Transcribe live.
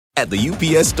At the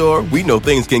UPS Store, we know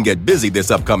things can get busy this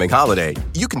upcoming holiday.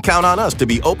 You can count on us to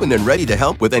be open and ready to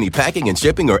help with any packing and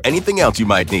shipping or anything else you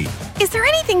might need. Is there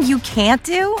anything you can't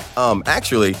do?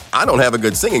 Actually, I don't have a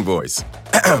good singing voice.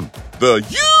 The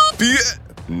UPS...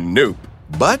 Nope.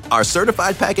 But our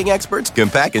certified packing experts can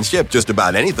pack and ship just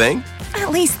about anything.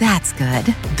 At least that's good.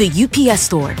 The UPS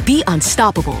Store. Be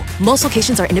unstoppable. Most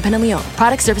locations are independently owned.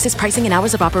 Product, services, pricing, and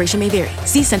hours of operation may vary.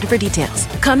 See Center for details.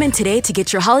 Come in today to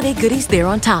get your holiday goodies there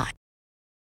on time.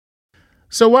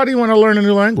 So why do you want to learn a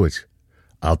new language?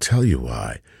 I'll tell you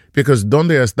why. Because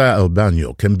 ¿Dónde está el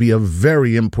baño? Can be a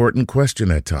very important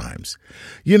question at times.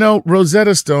 You know,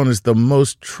 Rosetta Stone is the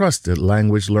most trusted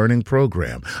language learning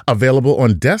program, available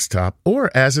on desktop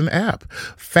or as an app.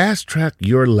 Fast-track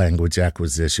your language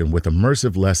acquisition with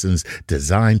immersive lessons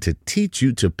designed to teach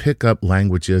you to pick up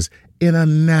languages in a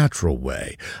natural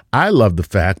way. I love the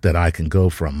fact that I can go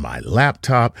from my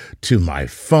laptop to my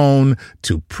phone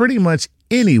to pretty much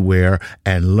anywhere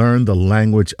and learn the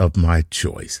language of my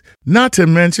choice. Not to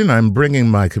mention, I'm bringing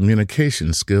my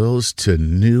communication skills to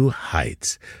new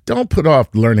heights. Don't put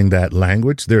off learning that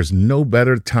language. There's no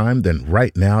better time than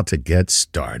right now to get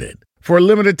started. For a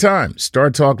limited time, Star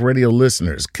Talk Radio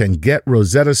listeners can get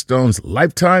Rosetta Stone's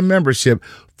lifetime membership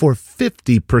for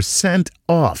 50%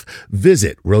 off.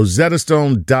 Visit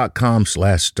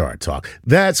rosettastone.com/StarTalk.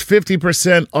 That's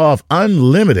 50% off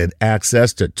unlimited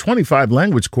access to 25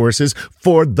 language courses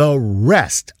for the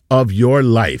rest of your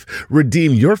life.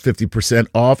 Redeem your 50%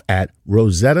 off at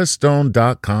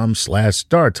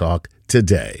rosettastone.com/StarTalk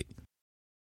today.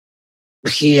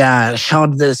 He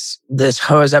held this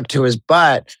hose up to his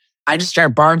butt. I just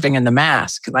started barfing in the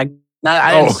mask. I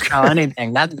didn't smell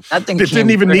anything. That thing it didn't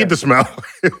even need the smell.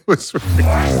 It was.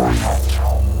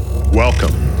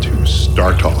 Welcome to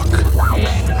Star Talk,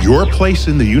 your place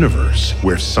in the universe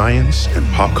where science and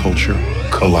pop culture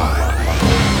collide.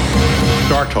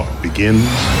 Star Talk begins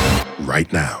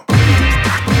right now.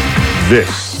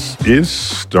 This is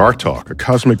Star Talk, a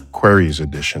Cosmic Queries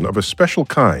edition of a special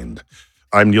kind.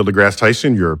 I'm Neil deGrasse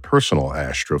Tyson, your personal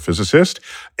astrophysicist,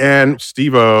 and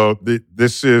Steve-O,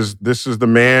 this is the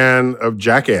man of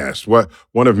Jackass,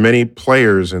 one of many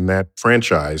players in that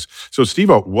franchise. So,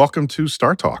 Steve-O, welcome to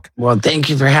Star Talk. Well, thank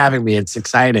you for having me. It's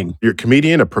exciting. You're a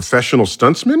comedian, a professional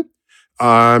stuntsman,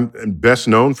 and best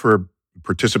known for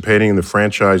participating in the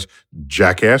franchise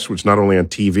Jackass, which is not only on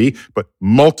TV but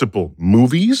multiple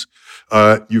movies.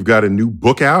 You've got a new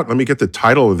book out. Let me get the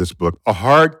title of this book: A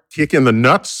Hard Kick in the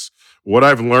Nuts. What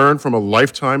I've learned from a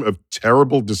lifetime of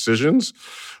terrible decisions.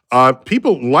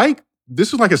 People like this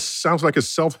sounds like a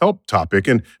self-help topic,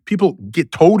 and people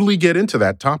totally get into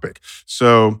that topic.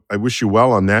 So I wish you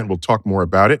well on that. We'll talk more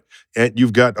about it. And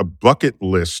you've got a bucket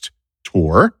list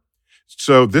tour.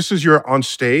 So this is you're on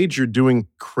stage. You're doing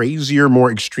crazier,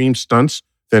 more extreme stunts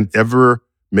than ever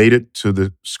made it to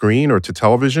the screen or to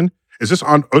television. Is this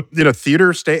in a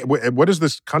theater stage? What is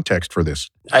this context for this?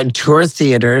 I tour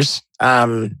theaters.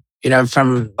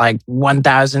 From like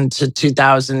 1,000 to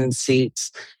 2,000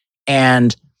 seats.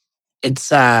 And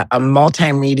it's a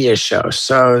multimedia show.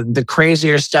 So the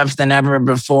crazier stuff than ever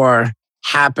before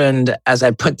happened as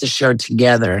I put the show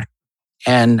together.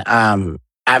 And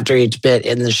after each bit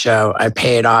in the show, I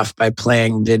pay it off by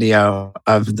playing video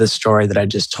of the story that I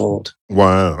just told.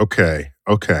 Wow. Okay.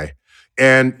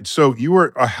 And so you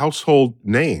were a household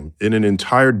name in an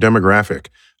entire demographic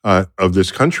of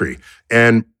this country.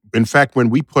 And in fact, when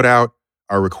we put out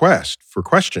our request for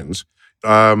questions,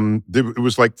 it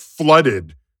was like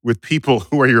flooded with people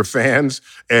who are your fans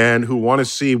and who want to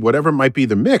see whatever might be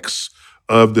the mix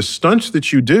of the stunts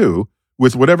that you do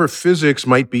with whatever physics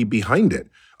might be behind it.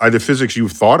 Either physics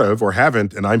you've thought of or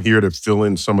haven't, and I'm here to fill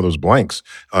in some of those blanks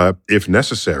if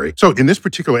necessary. So in this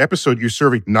particular episode, you're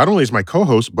serving not only as my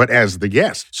co-host, but as the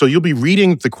guest. So you'll be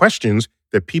reading the questions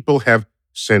that people have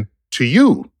sent to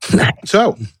you.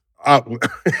 So...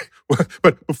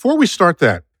 but before we start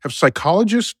that, have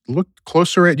psychologists looked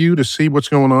closer at you to see what's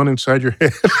going on inside your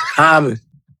head? I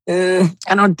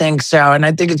don't think so. And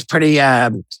I think it's pretty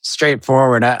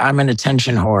straightforward. I'm an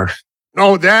attention whore.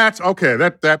 Oh, that's okay.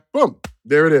 That boom.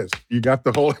 There it is. You got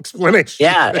the whole explanation.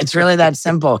 Yeah, it's really that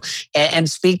simple.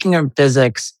 And speaking of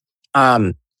physics,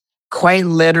 quite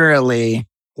literally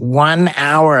 1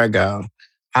 hour ago,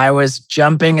 I was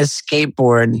jumping a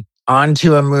skateboard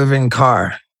onto a moving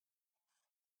car.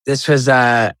 This was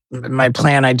my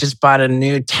plan. I just bought a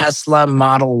new Tesla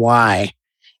Model Y,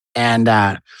 and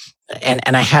I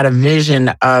had a vision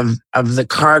of the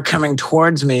car coming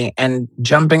towards me and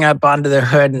jumping up onto the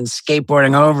hood and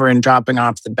skateboarding over and dropping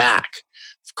off the back.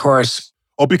 Of course.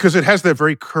 Oh, because it has that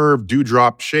very curved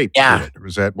dewdrop shape. Yeah. To it.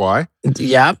 Is that why?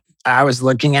 Yep. I was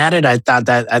looking at it, I thought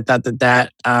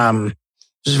that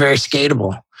was very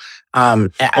skatable.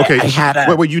 Okay. I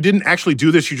had wait, you didn't actually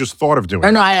do this. You just thought of doing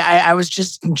it. No, I was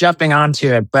just jumping onto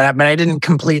it, but I didn't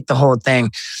complete the whole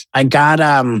thing. I got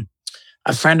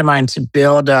a friend of mine to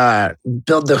build the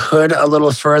hood a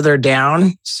little further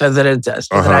down so that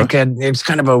I could. It was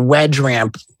kind of a wedge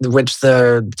ramp which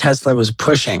the Tesla was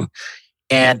pushing,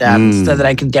 and so that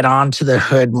I could get onto the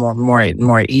hood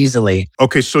more easily.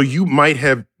 Okay, so you might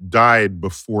have died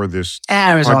before this.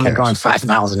 I was podcast. only going 5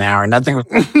 miles an hour. Nothing.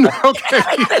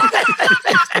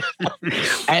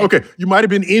 Okay, you might have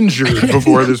been injured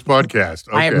before this podcast.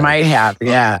 Okay. I might have,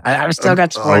 yeah. I've still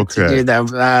got some work to do,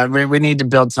 though. We need to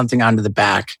build something onto the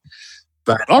back.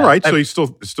 But all right, so you're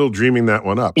still dreaming that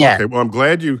one up. Yeah. Okay, well, I'm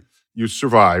glad you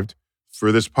survived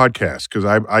for this podcast because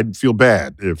I'd feel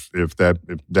bad if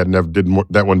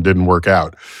that one didn't work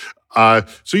out.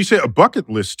 So you say a bucket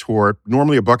list tour.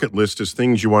 Normally, a bucket list is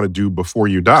things you want to do before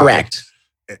you die. Correct.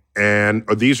 And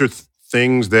these are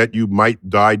things that you might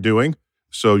die doing.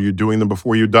 So you're doing them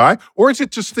before you die? Or is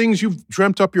it just things you've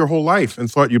dreamt up your whole life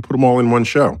and thought you'd put them all in one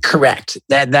show? Correct.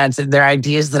 They're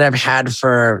ideas that I've had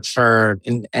for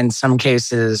in some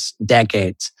cases,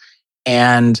 decades.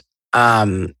 And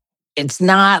it's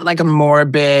not like a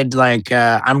morbid,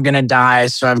 I'm going to die,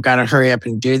 so I've got to hurry up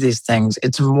and do these things.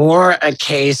 It's more a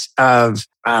case of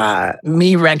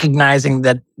me recognizing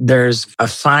that there's a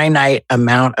finite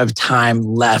amount of time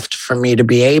left for me to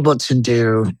be able to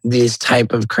do these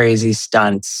type of crazy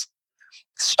stunts.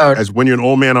 So, as when you're an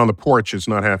old man on the porch, it's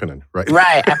not happening, right?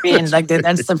 Right. I mean,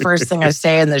 that's the first thing I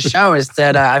say in the show is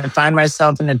that I find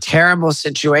myself in a terrible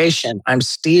situation. I'm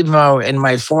Steve-O in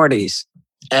my 40s.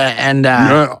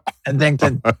 I think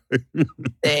that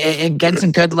it gets a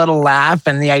good little laugh.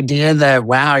 And the idea that,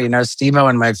 wow, Steve-O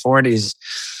in my 40s,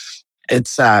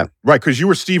 it's... right, because you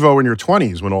were Steve-O in your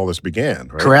 20s when all this began,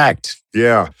 right? Correct.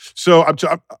 Yeah. So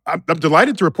I'm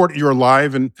delighted to report that you're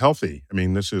alive and healthy. I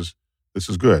mean, this is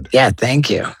good. Yeah, thank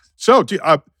you. So you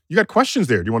got questions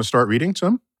there. Do you want to start reading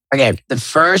some? Okay, the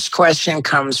first question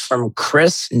comes from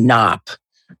Chris Knopp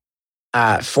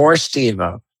for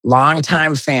Steve-O.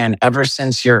 Longtime fan ever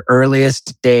since your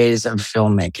earliest days of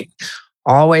filmmaking.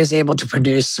 Always able to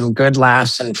produce some good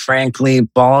laughs and frankly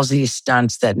ballsy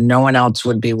stunts that no one else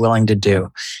would be willing to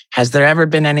do. Has there ever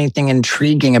been anything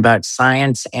intriguing about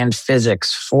science and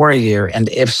physics for you? And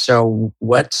if so,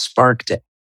 what sparked it?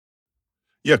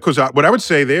 Yeah, because what I would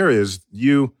say there is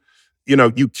you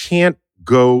can't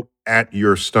go at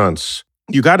your stunts.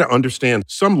 You got to understand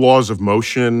some laws of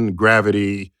motion,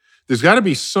 gravity. There's got to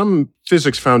be some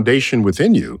physics foundation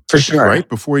within you. For sure. Right?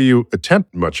 Before you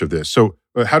attempt much of this. So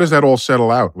how does that all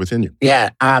settle out within you?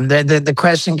 Yeah. The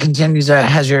question continues,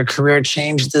 has your career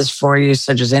changed this for you,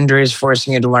 such as injuries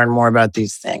forcing you to learn more about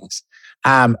these things?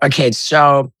 Okay.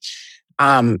 So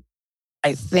I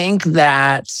think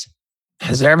that,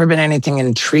 has there ever been anything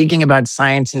intriguing about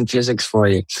science and physics for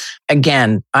you?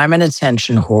 Again, I'm an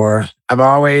attention whore. I've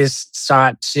always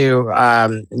sought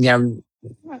to,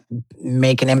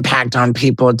 make an impact on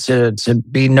people, to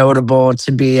be notable,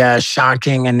 to be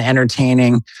shocking and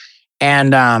entertaining.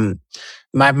 And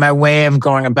my way of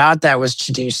going about that was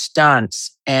to do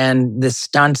stunts. And the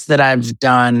stunts that I've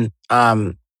done,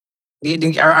 the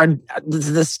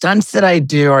stunts that I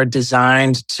do are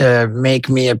designed to make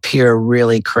me appear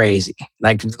really crazy.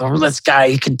 Like, oh, this guy,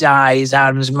 he could die. He's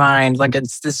out of his mind. Like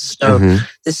this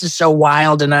is so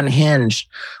wild and unhinged.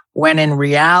 When in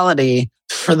reality,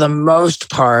 for the most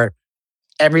part,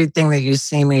 everything that you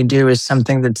see me do is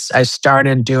something that I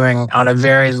started doing on a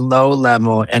very low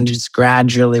level and just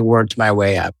gradually worked my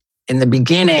way up. In the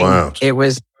beginning, wow. It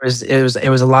was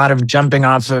a lot of jumping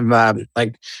off of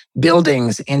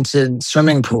buildings into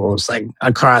swimming pools, like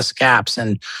across gaps,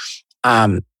 and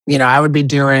I would be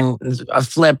doing a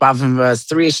flip off of a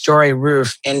 3-story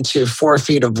roof into 4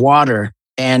 feet of water,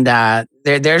 and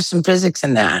there's some physics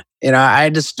in that. I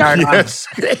had to start off.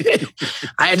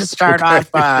 I had to start off,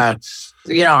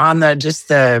 on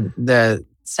the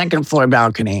second floor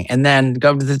balcony, and then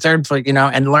go to the third floor,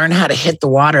 and learn how to hit the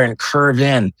water and curve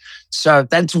in. So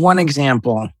that's one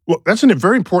example. Well, that's a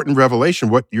very important revelation.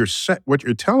 What you're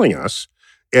telling us,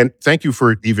 and thank you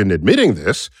for even admitting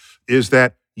this, is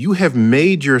that you have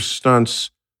made your stunts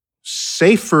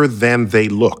safer than they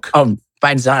look. Oh,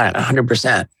 by design,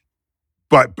 100%.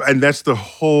 And that's the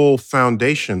whole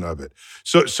foundation of it.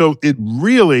 So it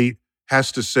really has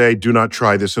to say, do not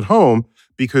try this at home,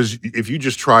 because if you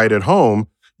just try it at home,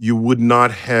 you would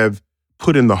not have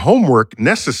put in the homework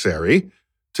necessary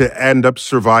to end up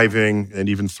surviving and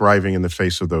even thriving in the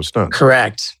face of those stunts.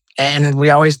 Correct. And we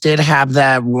always did have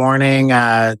that warning.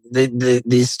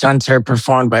 These stunts are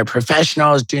performed by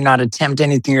professionals. Do not attempt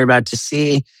anything you're about to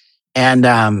see. And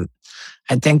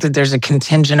I think that there's a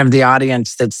contingent of the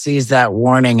audience that sees that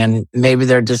warning, and maybe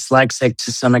they're dyslexic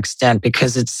to some extent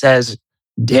because it says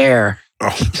dare.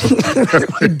 Oh.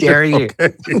 Dare you.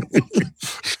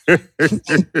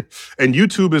 And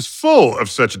YouTube is full of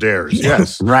such dares.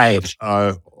 Yes. Right.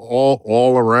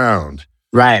 All around.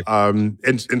 Right.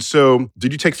 And so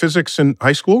did you take physics in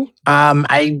high school?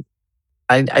 I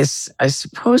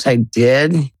suppose I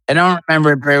did. I don't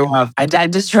remember it very well. I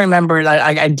just remember that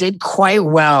I did quite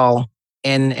well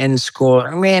in school.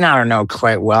 I mean, I don't know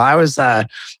quite well. I was like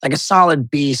a solid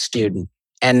B student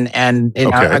and you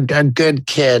know, a good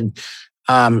kid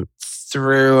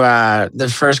through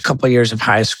the first couple of years of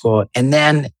high school. And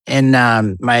then in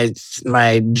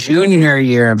my junior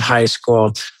year of high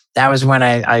school, that was when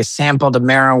I sampled a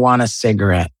marijuana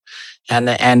cigarette. And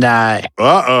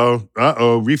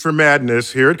reefer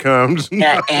madness, here it comes.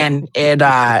 Yeah, and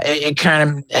it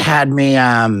kind of had me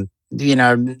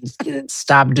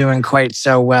stop doing quite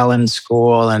so well in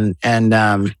school, and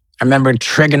I remember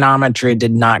trigonometry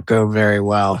did not go very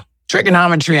well.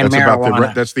 Trigonometry and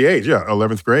marijuana. That's the age, yeah.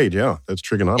 11th grade, yeah. That's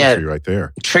trigonometry right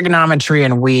there. Trigonometry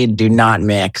and weed do not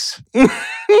mix.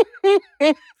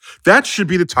 That should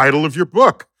be the title of your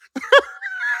book.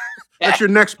 That's your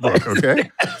next book, okay?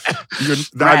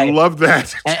 Right. I love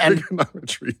that. And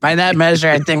by that measure,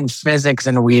 I think physics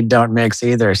and weed don't mix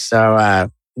either.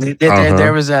 So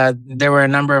there were a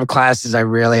number of classes I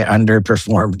really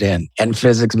underperformed in, and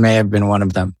physics may have been one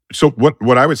of them. So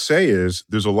what I would say is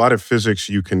there's a lot of physics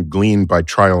you can glean by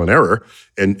trial and error.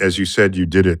 And as you said, you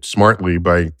did it smartly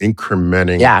by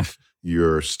incrementing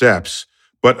your steps.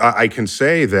 But I can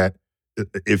say that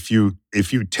if you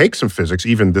take some physics,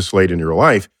 even this late in your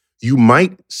life, you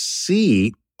might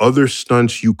see other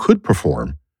stunts you could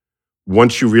perform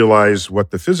once you realize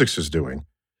what the physics is doing,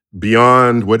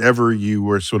 beyond whatever you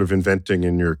were sort of inventing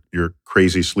in your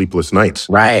crazy sleepless nights.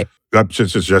 Right. That's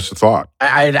just a thought.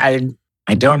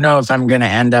 I don't know if I'm going to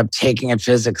end up taking a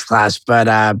physics class, but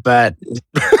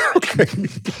Okay.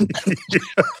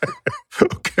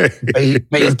 Okay.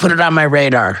 But you put it on my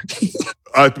radar.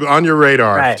 On your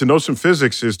radar. Right. To know some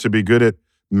physics is to be good at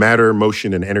matter,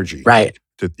 motion, and energy. Right.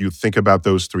 You think about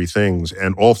those three things,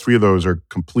 and all three of those are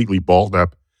completely balled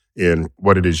up in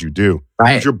what it is you do.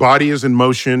 Right. Your body is in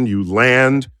motion, you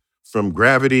land from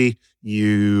gravity,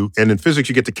 and in physics,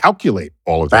 you get to calculate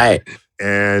all of that. Right.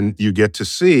 And you get to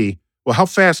see, well, how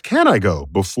fast can I go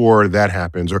before that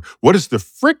happens? Or what is the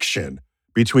friction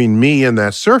between me and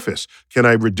that surface? Can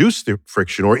I reduce the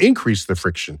friction or increase the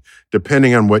friction,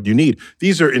 depending on what you need?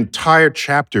 These are entire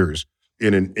chapters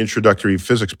in an introductory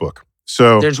physics book.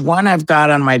 So there's one I've got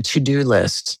on my to-do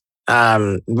list,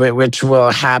 which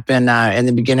will happen in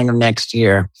the beginning of next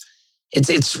year.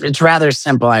 It's rather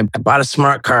simple. I bought a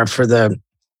smart car for the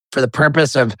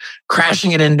purpose of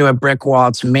crashing it into a brick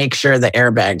wall to make sure the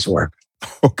airbags work.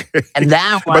 Okay. And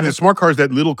that one, but the smart car is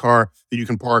that little car that you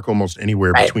can park almost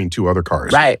anywhere between two other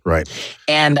cars. Right. Right.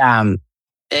 And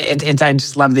I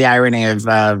just love the irony of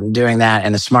doing that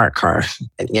in a smart car,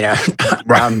 you know.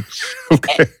 Right.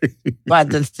 Okay. But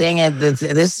the thing is,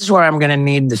 this is where I'm going to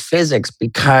need the physics,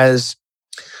 because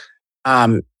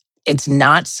it's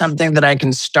not something that I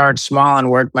can start small and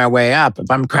work my way up.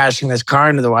 If I'm crashing this car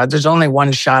into the wall, there's only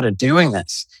one shot at doing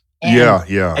this. And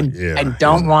I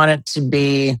don't want it to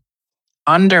be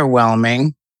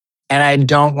underwhelming, and I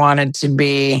don't want it to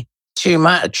be too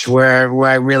much where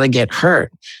I really get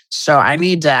hurt. So I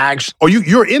need to actually... Oh,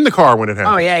 you're in the car when it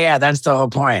happens? Oh, yeah. That's the whole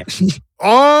point.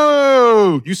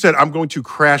 Oh, you said, I'm going to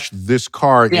crash this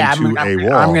car into a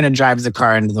wall. I'm going to drive the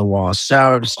car into the wall.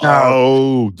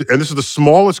 Oh, and this is the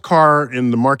smallest car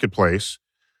in the marketplace.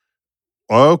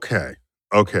 Okay.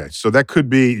 So that could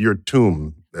be your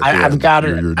tomb. I've got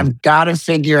to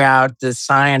figure out the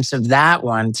science of that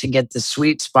one to get the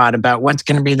sweet spot about what's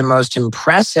going to be the most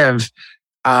impressive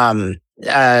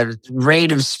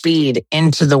rate of speed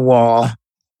into the wall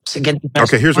to get the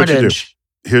best here's footage.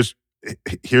 What you do.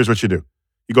 Here's what you do.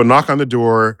 You go knock on the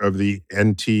door of the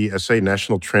NTSA,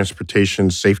 National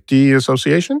Transportation Safety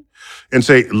Association, and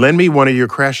say, lend me one of your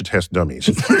crash test dummies.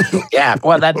 Yeah,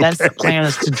 well, that's the plan,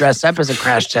 is to dress up as a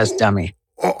crash test dummy.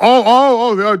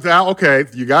 Okay.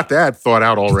 You got that thought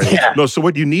out already. Yeah. No, so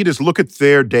what you need is look at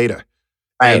their data.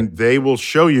 Right. And they will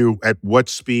show you at what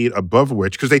speed above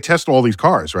which, because they test all these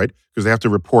cars, right? Because they have to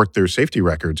report their safety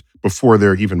records before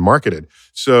they're even marketed.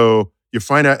 So you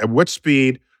find out at what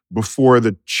speed before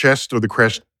the chest of the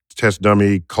crash test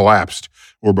dummy collapsed,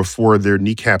 or before their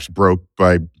kneecaps broke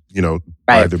by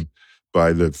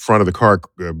by the front of the car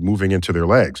moving into their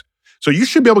legs. So you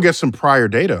should be able to get some prior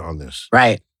data on this.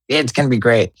 Right. It's going to be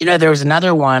great. You know, there was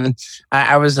another one.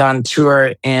 I was on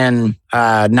tour in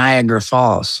Niagara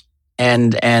Falls.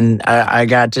 And I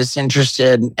got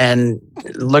disinterested and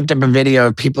looked up a video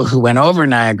of people who went over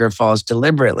Niagara Falls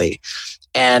deliberately.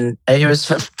 And it was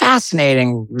a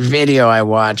fascinating video I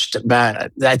watched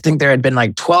about, I think there had been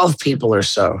like 12 people or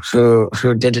so who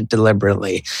did it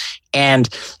deliberately. And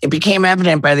it became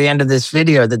evident by the end of this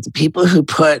video that the people who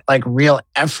put like real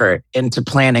effort into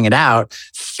planning it out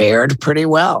fared pretty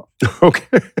well.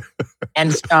 Okay.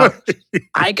 And so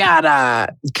I got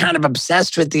kind of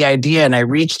obsessed with the idea, and I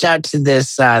reached out to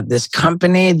this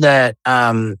company that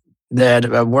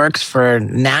works for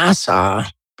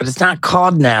NASA, but it's not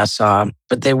called NASA,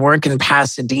 but they work in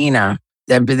Pasadena.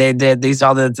 These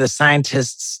are the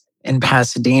scientists in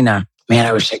Pasadena. Man,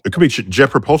 I wish it could be Jet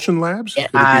Propulsion Labs.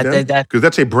 Because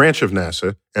that's a branch of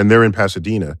NASA, and they're in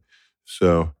Pasadena.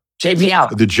 So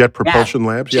JPL, the Jet Propulsion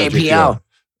Labs, JPL.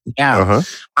 Yeah.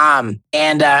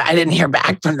 And I didn't hear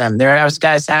back from them. I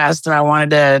asked them, I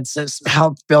wanted to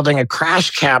help building a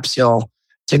crash capsule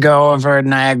to go over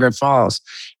Niagara Falls.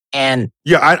 And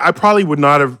I probably would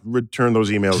not have returned those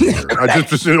emails either. Right.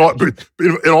 Just in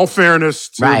all fairness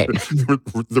to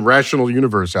the rational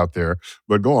universe out there.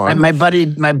 But go on. My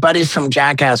buddy from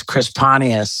Jackass, Chris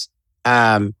Pontius,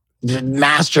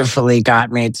 masterfully got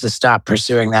me to stop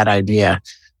pursuing that idea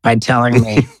by telling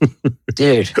me,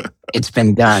 dude, it's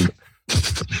been done.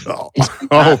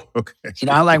 Okay. You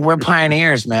know, like we're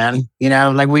pioneers, man. You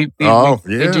know, like we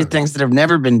do things that have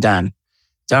never been done.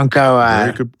 Don't go,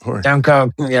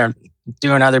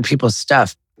 doing other people's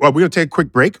stuff. Well, we're going to take a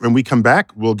quick break. When we come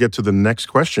back, we'll get to the next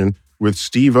question with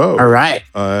Steve-O. All right.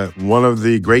 One of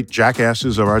the great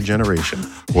jackasses of our generation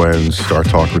when Star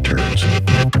Talk returns.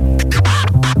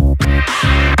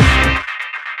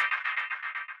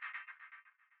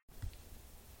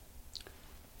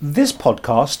 This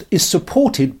podcast is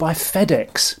supported by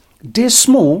FedEx. Dear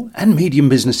small and medium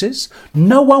businesses,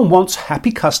 no one wants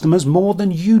happy customers more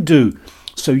than you do.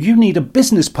 So you need a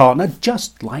business partner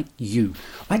just like you,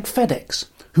 like FedEx,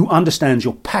 who understands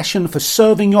your passion for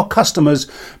serving your customers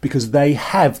because they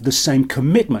have the same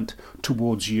commitment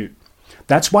towards you.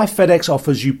 That's why FedEx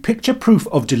offers you picture proof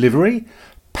of delivery,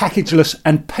 packageless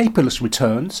and paperless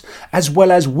returns, as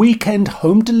well as weekend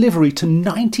home delivery to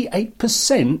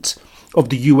 98% of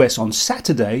the US on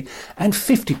Saturday and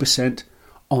 50%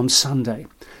 on Sunday.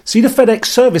 See the FedEx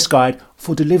service guide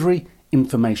for delivery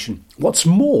information. What's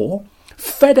more,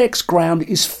 FedEx Ground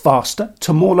is faster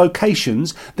to more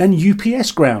locations than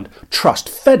UPS Ground. Trust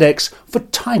FedEx for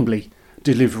timely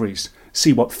deliveries.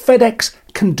 See what FedEx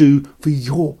can do for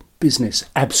your business.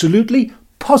 Absolutely,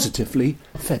 positively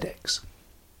FedEx.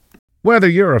 Whether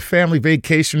you're a family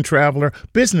vacation traveler,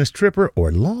 business tripper,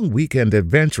 or long weekend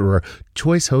adventurer,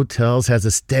 Choice Hotels has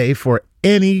a stay for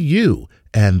any you.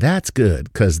 And that's good,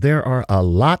 because there are a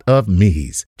lot of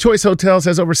me's. Choice Hotels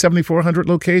has over 7,400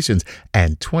 locations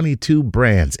and 22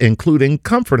 brands, including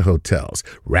Comfort Hotels,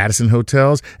 Radisson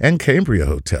Hotels, and Cambria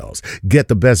Hotels. Get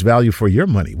the best value for your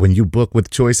money when you book with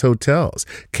Choice Hotels.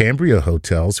 Cambria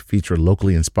Hotels feature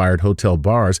locally inspired hotel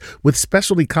bars with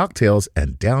specialty cocktails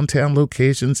and downtown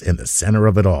locations in the center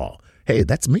of it all. Hey,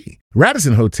 that's me.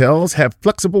 Radisson Hotels have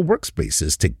flexible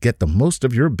workspaces to get the most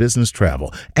of your business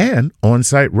travel and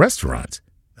on-site restaurants.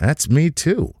 That's me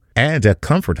too. And at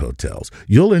Comfort Hotels,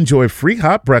 you'll enjoy free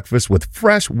hot breakfast with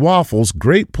fresh waffles,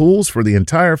 great pools for the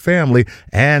entire family,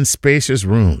 and spacious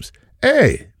rooms.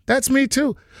 Hey, that's me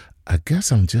too. I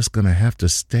guess I'm just going to have to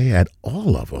stay at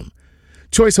all of them.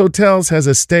 Choice Hotels has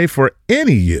a stay for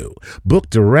any you. Book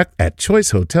direct at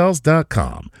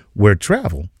choicehotels.com, where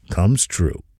travel comes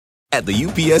true. At the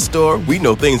UPS Store, we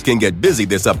know things can get busy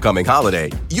this upcoming holiday.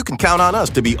 You can count on us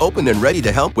to be open and ready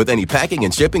to help with any packing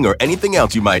and shipping or anything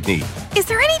else you might need. Is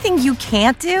there anything you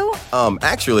can't do?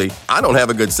 Actually, I don't have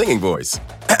a good singing voice.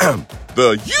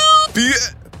 The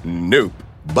UPS... Nope.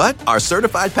 But our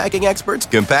certified packing experts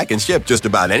can pack and ship just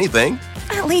about anything.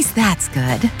 At least that's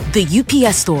good. The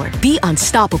UPS Store. Be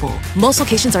unstoppable. Most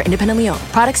locations are independently owned.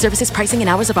 Product, services, pricing, and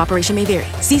hours of operation may vary.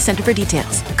 See Center for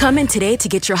details. Come in today to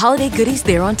get your holiday goodies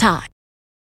there on time.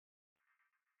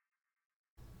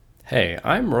 Hey,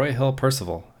 I'm Roy Hill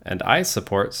Percival, and I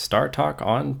support Star Talk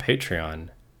on Patreon.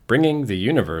 Bringing the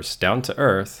universe down to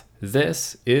earth,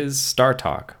 this is Star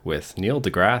Talk with Neil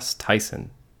deGrasse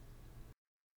Tyson.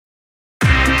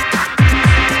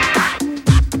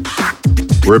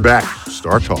 We're back.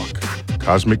 Star Talk,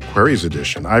 Cosmic Queries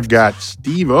Edition. I've got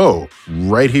Steve-O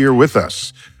right here with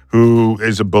us, who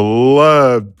is a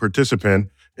beloved participant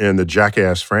in the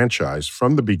Jackass franchise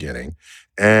from the beginning.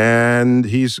 And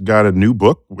he's got a new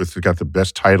book got the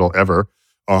best title ever,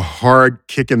 A Hard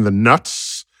Kick in the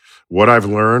Nuts, What I've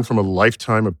Learned from a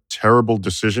Lifetime of Terrible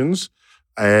Decisions.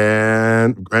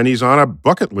 And he's on a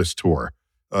bucket list tour,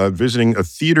 visiting a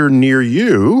theater near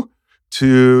you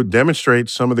to demonstrate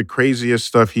some of the craziest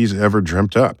stuff he's ever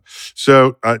dreamt up.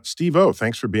 So, Steve-O,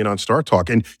 thanks for being on Star Talk.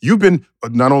 And you've been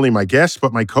not only my guest,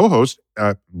 but my co-host,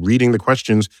 reading the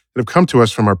questions that have come to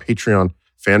us from our Patreon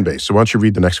fan base. So why don't you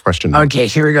read the next question now? Okay,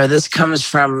 here we go. This comes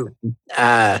from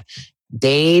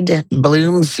Dade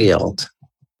Bloomfield.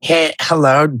 Hey,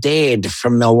 hello, Dade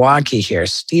from Milwaukee here.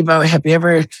 Steve-O, have you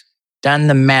ever done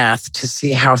the math to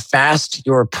see how fast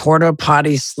your porta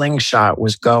potty slingshot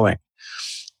was going?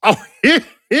 Oh,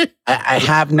 I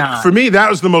have not. For me,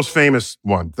 that was the most famous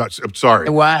one. I'm sorry.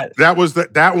 What? That was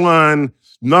that one.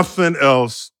 Nothing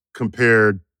else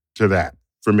compared to that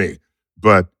for me.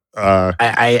 But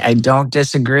I don't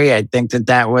disagree. I think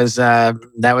that was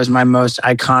my most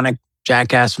iconic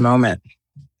Jackass moment.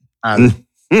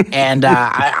 And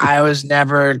I was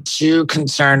never too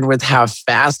concerned with how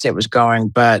fast it was going,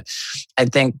 but I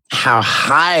think how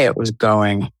high it was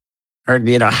going, or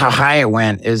how high it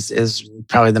went, is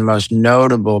probably the most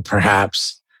notable,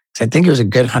 perhaps. I think it was a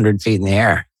good 100 feet in the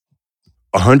air.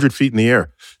 100 feet in the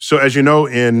air. So as you know,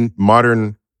 in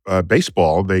modern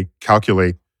baseball, they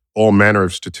calculate all manner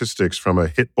of statistics from a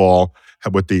hit ball,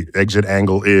 what the exit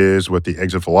angle is, what the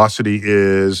exit velocity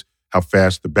is, how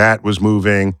fast the bat was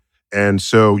moving. And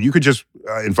so you could just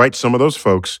invite some of those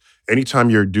folks. Anytime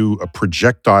you do a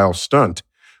projectile stunt,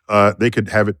 they could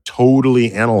have it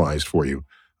totally analyzed for you,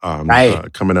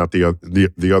 coming out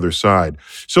the other side.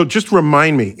 So just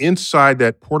remind me, inside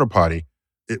that porta potty,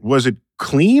 was it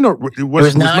clean or it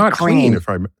was not clean?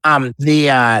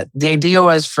 The idea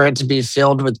was for it to be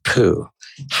filled with poo.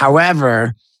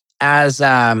 However, as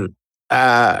a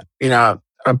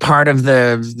part of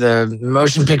the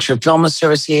Motion Picture Film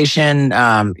Association,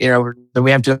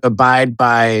 we have to abide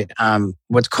by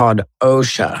what's called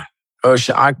OSHA,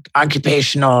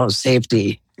 Occupational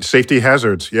Safety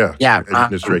Hazards. Yeah.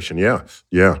 Administration. Yeah.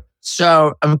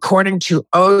 So according to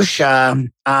OSHA,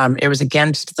 it was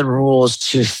against the rules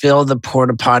to fill the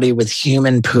porta potty with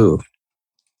human poo.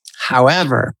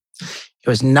 However, it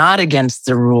was not against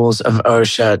the rules of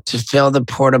OSHA to fill the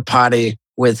porta potty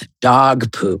with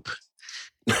dog poop.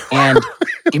 And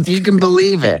if you can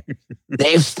believe it,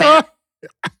 they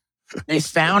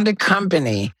found a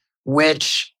company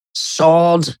which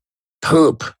sold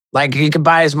poop. Like you could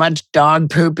buy as much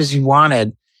dog poop as you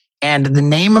wanted. And the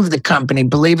name of the company,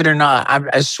 believe it or not,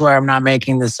 I swear I'm not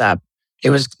making this up.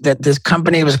 It was that this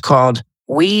company was called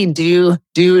We Do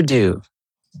Doo Doo.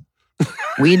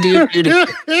 We Do Doo Doo.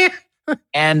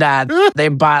 And they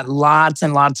bought lots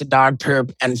and lots of dog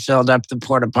poop and filled up the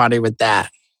porta potty with that.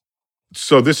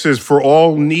 So this is for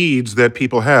all needs that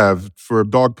people have for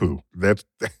dog poo. That's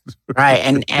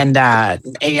right. And I'll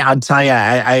tell you,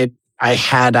 I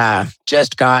had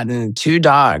just gotten 2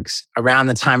 dogs around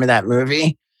the time of that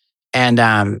movie. And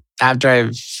after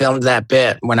I filmed that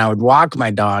bit, when I would walk my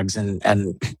dogs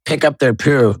and pick up their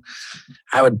poo,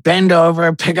 I would bend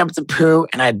over, pick up the poo,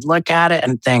 and I'd look at it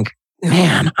and think,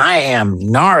 man, I am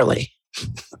gnarly.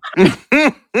 I'm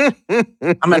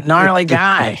a gnarly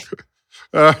guy.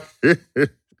 Well,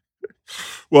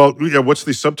 yeah, what's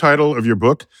the subtitle of your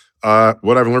book?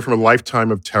 What I've Learned from a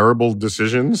Lifetime of Terrible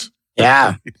Decisions.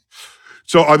 Yeah.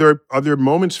 So are there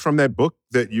moments from that book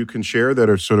that you can share that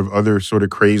are sort of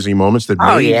crazy moments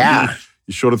that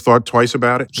you should have thought twice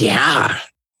about it? Yeah.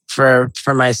 For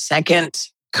my second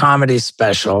comedy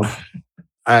special,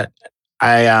 because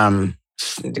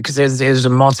there's a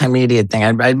multimedia thing.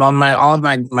 All of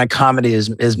my comedy is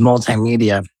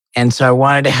multimedia. And so I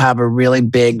wanted to have a really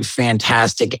big,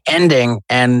 fantastic ending.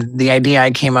 And the idea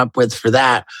I came up with for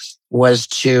that was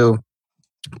to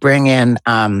bring in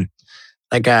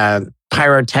like a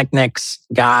pyrotechnics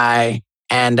guy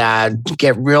and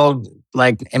get real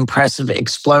impressive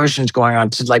explosions going on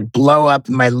to blow up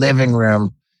my living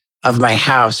room of my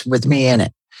house with me in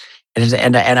it.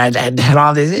 And I had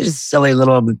all these silly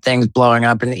little things blowing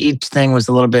up, and each thing was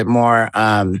a little bit more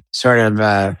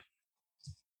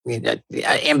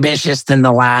ambitious than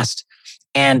the last.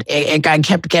 And I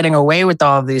kept getting away with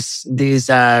all these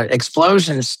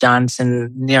explosion stunts,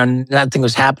 and nothing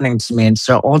was happening to me. And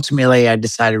so ultimately, I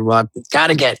decided, well, I've got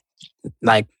to get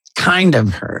kind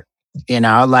of hurt.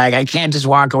 I can't just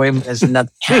walk away from this and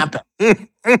nothing happened.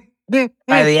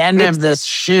 By the end of this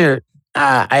shoot,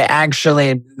 I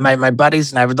actually, my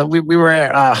buddies and I, we were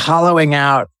hollowing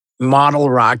out model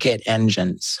rocket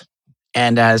engines.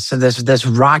 And so this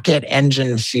rocket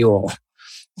engine fuel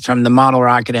from the model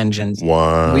rocket engines.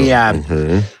 Wow. We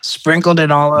sprinkled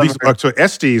it all over. So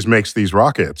Estes makes these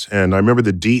rockets, and I remember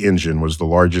the D engine was the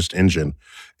largest engine,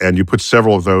 and you put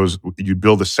several of those. You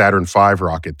build a Saturn V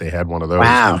rocket. They had one of those.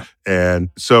 Wow. And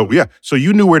so so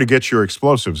you knew where to get your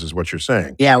explosives, is what you're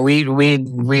saying. Yeah, we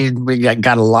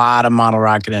got a lot of model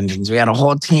rocket engines. We had a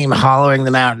whole team hollowing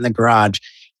them out in the garage,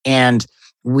 and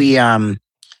we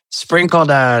sprinkled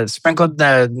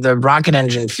the rocket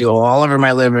engine fuel all over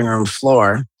my living room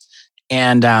floor.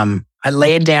 And I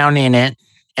laid down in it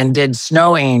and did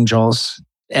snow angels,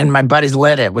 and my buddies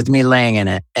lit it with me laying in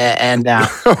it. And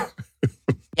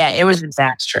yeah, it was a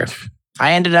disaster.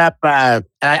 I ended up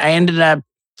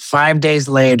 5 days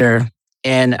later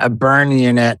in a burn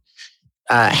unit,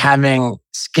 having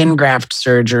skin graft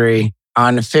surgery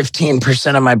on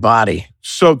 15% of my body.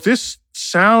 So this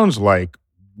sounds like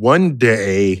one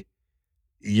day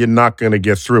you're not going to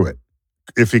get through it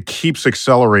if it keeps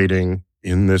accelerating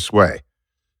in this way.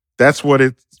 That's what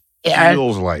it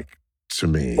feels like to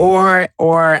me. Or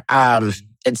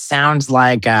it sounds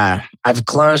like I've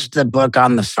closed the book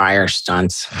on the fire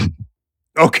stunts.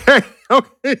 Okay.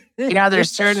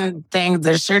 There's certain things.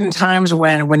 There's certain times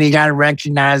when you got to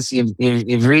recognize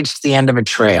you've reached the end of a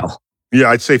trail. Yeah,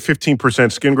 I'd say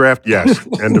 15% skin graft. Yes,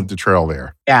 end of the trail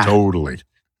there. Yeah, totally.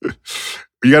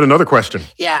 You got another question?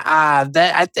 Yeah,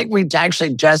 I think we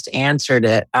actually just answered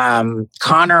it.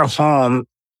 Connor Holm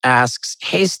asks,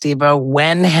 "Hey, Steve-O,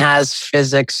 when has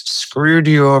physics screwed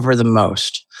you over the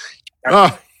most?"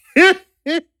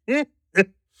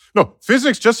 No,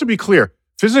 physics. Just to be clear,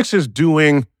 physics is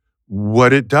doing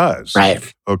what it does. Right.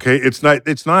 Okay. It's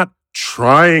not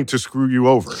trying to screw you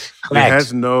over. Correct. It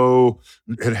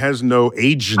has no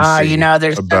agency.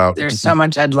 There's so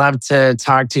much I'd love to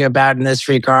talk to you about in this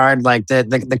regard. Like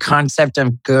the concept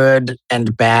of good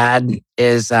and bad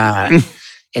is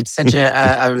it's such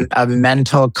a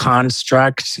mental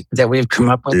construct that we've come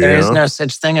up with. Yeah. There is no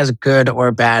such thing as good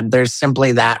or bad. There's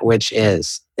simply that which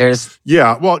is. There's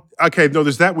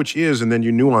that which is, and then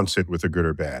you nuance it with a good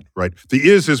or bad, right? The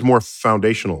is more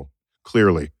foundational,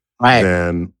 clearly, right,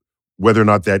 than whether or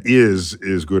not that is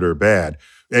good or bad.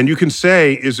 And you can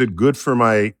say, is it good for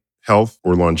my health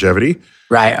or longevity?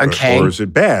 Right, okay. Or is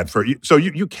it bad for you? So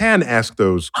you can ask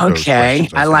those Okay,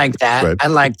 those I like that. But I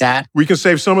like that. We can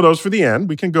save some of those for the end.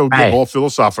 We can go get all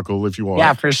philosophical if you want.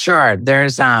 Yeah, for sure.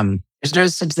 There's no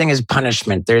such thing as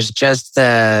punishment. There's just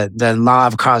the law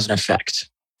of cause and effect.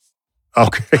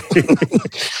 Okay.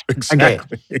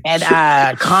 Exactly. Okay. And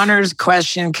Connor's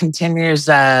question continues.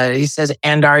 He says,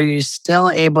 "And are you still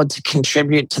able to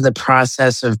contribute to the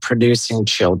process of producing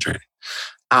children?"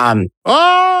 How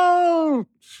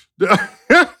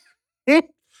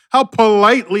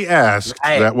politely asked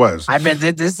that was.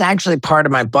 This is actually part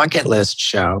of my bucket list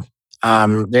show.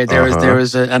 There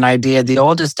was an idea, the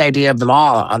oldest idea of them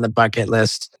all on the bucket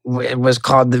list. It was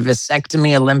called the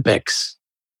Vasectomy Olympics.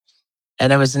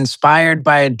 And it was inspired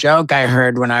by a joke I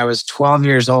heard when I was 12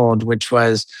 years old, which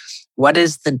was, what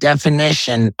is the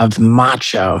definition of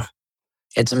macho?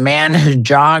 It's a man who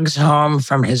jogs home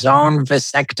from his own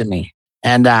vasectomy.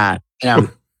 And,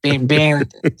 being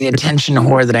the attention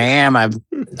whore that I am, I've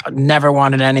never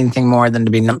wanted anything more than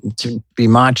to be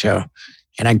macho.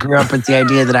 And I grew up with the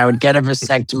idea that I would get a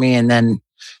vasectomy and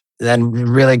then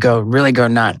really go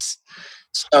nuts.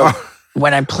 So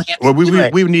when I plan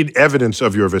we need evidence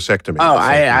of your vasectomy. Oh,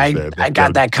 I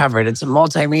got that covered. It's a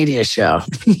multimedia show.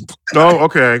 Oh,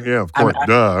 okay. Yeah, of course.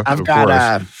 I've got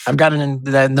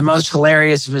the most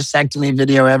hilarious vasectomy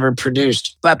video ever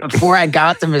produced. But before I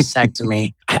got the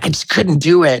vasectomy, I just couldn't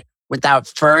do it without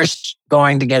first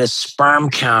going to get a sperm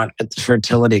count at the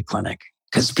fertility clinic.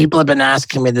 Because people have been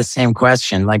asking me the same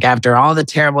question. Like, after all the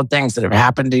terrible things that have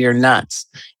happened to your nuts,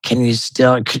 could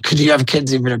you have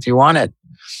kids even if you wanted?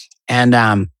 And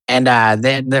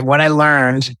what I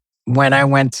learned when I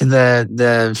went to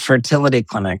the fertility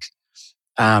clinic,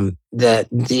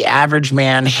 the average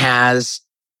man has,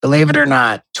 believe it or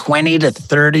not, 20 to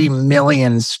 30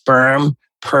 million sperm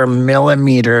per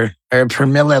millimeter or per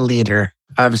milliliter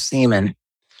of semen.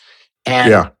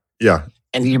 And yeah.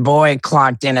 And your boy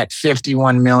clocked in at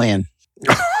 51 million.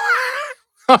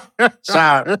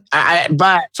 So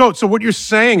what you're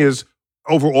saying is,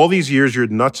 over all these years, your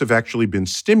nuts have actually been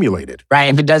stimulated.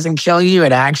 Right. If it doesn't kill you,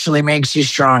 it actually makes you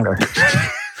stronger.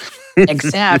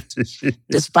 Except,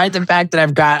 despite the fact that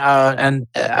I've got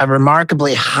a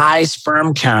remarkably high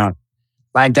sperm count,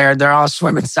 like they're all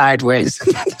swimming sideways.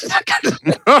 They're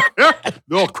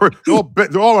all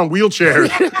on wheelchairs.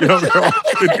 They're all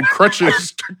in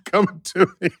crutches to come to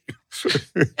me.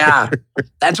 Yeah,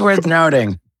 that's worth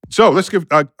noting. So let's give.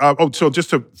 So just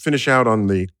to finish out on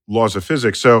the laws of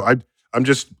physics. So I'm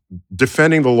just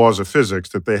defending the laws of physics,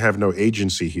 that they have no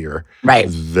agency here. Right.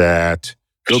 That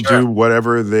they'll do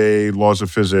whatever the laws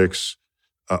of physics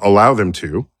allow them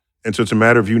to. And so it's a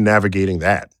matter of you navigating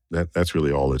that. That's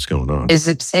really all that's going on. Is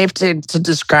it safe to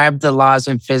describe the laws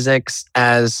of physics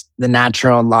as the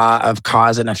natural law of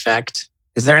cause and effect?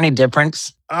 Is there any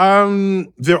difference?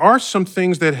 There are some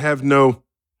things that have no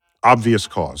obvious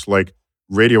cause, like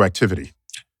radioactivity.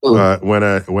 When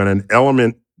an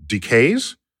element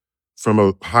decays from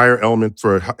a higher element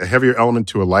for a heavier element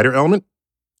to a lighter element,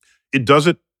 it does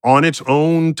it on its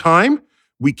own time.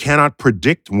 We cannot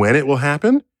predict when it will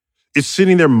happen. It's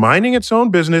sitting there minding its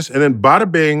own business, and then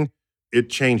bada bing, it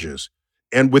changes.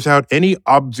 And without any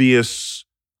obvious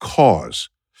cause.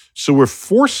 So we're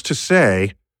forced to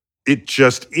say it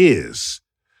just is.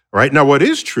 Right? Now, what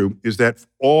is true is that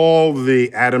all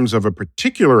the atoms of a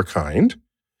particular kind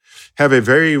have a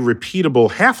very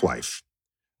repeatable half-life.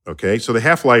 Okay? So the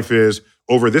half-life is,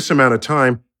 over this amount of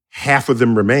time, half of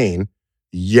them remain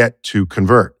yet to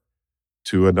convert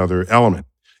to another element.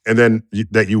 And then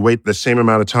that you wait the same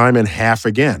amount of time and half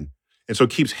again. And so it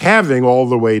keeps halving all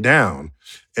the way down.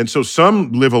 And so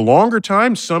some live a longer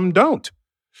time, some don't.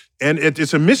 And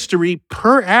it's a mystery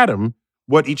per atom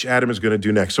what each atom is going to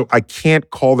do next. So I can't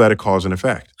call that a cause and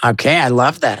effect. Okay, I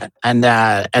love that. And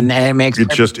it makes it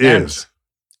just sense. Is.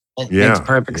 It makes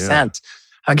perfect sense.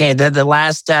 Okay, the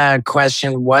last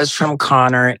question was from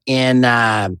Connor in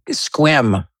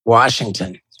Sequim,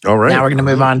 Washington. All right. Now we're going to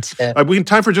move on to... we have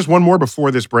time for just one more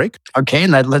before this break. Okay,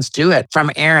 let's do it.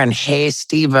 From Aaron, hey,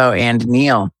 Steve-O and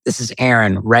Neil. This is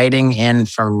Aaron writing in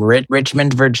from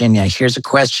Richmond, Virginia. Here's a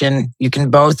question you can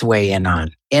both weigh in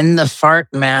on. In the fart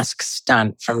mask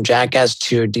stunt from Jackass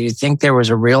 2, do you think there was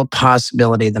a real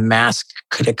possibility the mask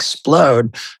could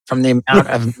explode from the amount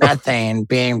of methane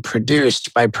being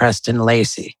produced by Preston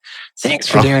Lacey? Thanks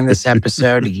for doing this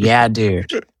episode. Yeah,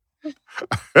 dude.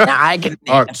 Now I can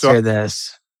answer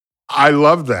this. I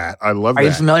love that. Are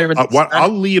you familiar with this? I'll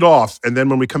lead off, and then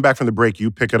when we come back from the break,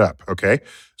 you pick it up, okay?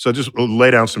 So just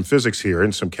lay down some physics here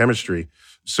and some chemistry.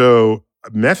 So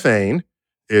methane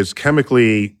is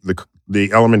chemically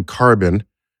the element carbon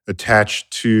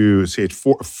attached to, say,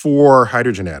 four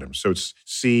hydrogen atoms. So it's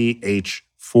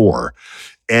CH4.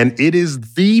 And it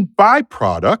is the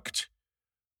byproduct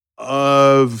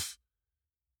of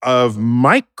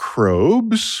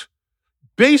microbes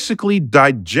basically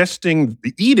eating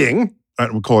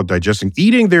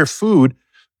their food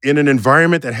in an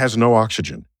environment that has no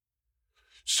oxygen.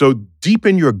 So deep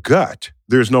in your gut,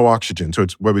 there's no oxygen. So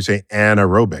it's what we say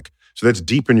anaerobic. So that's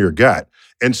deep in your gut.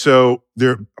 And so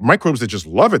there are microbes that just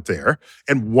love it there.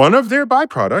 And one of their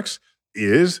byproducts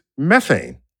is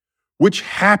methane, which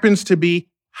happens to be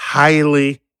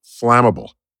highly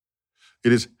flammable.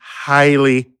 It is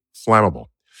highly flammable.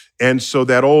 And so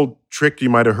that old trick you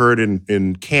might have heard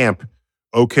in camp,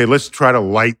 okay, let's try to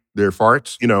light their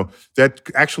farts, that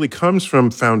actually comes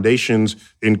from foundations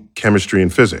in chemistry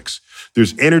and physics.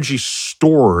 There's energy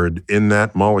stored in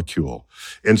that molecule.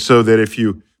 And so that if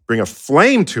you bring a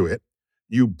flame to it,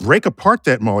 you break apart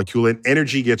that molecule and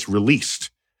energy gets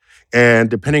released. And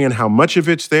depending on how much of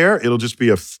it's there, it'll just be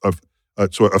a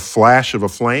flash of a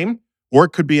flame, or it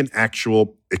could be an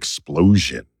actual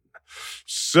explosion.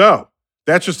 So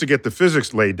that's just to get the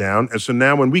physics laid down. And so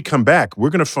now when we come back,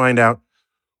 we're going to find out,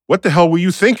 what the hell were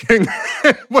you thinking?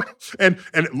 and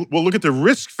we'll look at the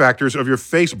risk factors of your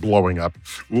face blowing up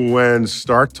when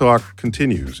Star Talk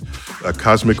continues.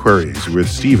 Cosmic Queries with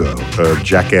Steve-O of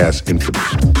Jackass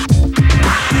Infamous.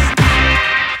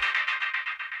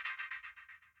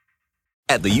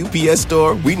 At the UPS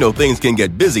Store, we know things can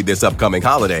get busy this upcoming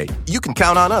holiday. You can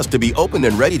count on us to be open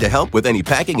and ready to help with any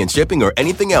packing and shipping or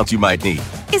anything else you might need.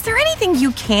 Is there anything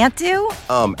you can't do?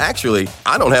 Actually,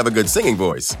 I don't have a good singing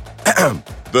voice.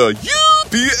 The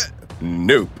UPS...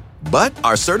 Nope. But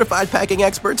our certified packing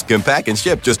experts can pack and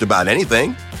ship just about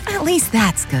anything. At least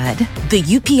that's good.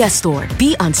 The UPS Store.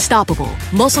 Be unstoppable.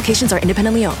 Most locations are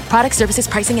independently owned. Product, services,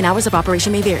 pricing, and hours of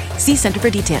operation may vary. See Center for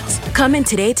details. Come in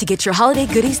today to get your holiday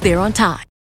goodies there on time.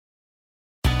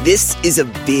 This is a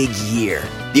big year.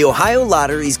 The Ohio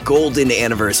Lottery's golden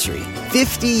anniversary.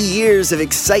 50 years of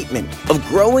excitement, of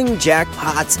growing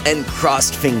jackpots and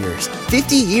crossed fingers.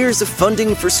 50 years of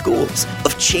funding for schools,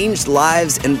 of changed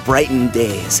lives and brightened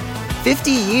days.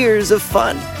 50 years of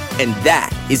fun. And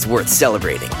that is worth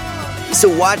celebrating.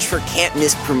 So watch for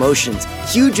can't-miss promotions,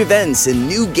 huge events, and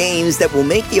new games that will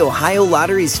make the Ohio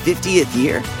Lottery's 50th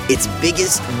year its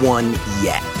biggest one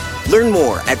yet. Learn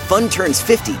more at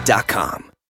funturns50.com.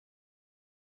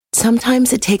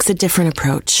 Sometimes it takes a different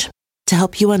approach to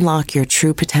help you unlock your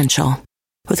true potential.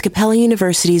 With Capella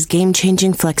University's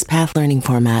game-changing FlexPath learning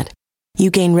format, You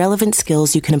gain relevant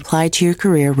skills you can apply to your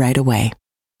career right away.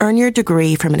 Earn your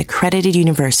degree from an accredited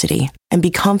university and be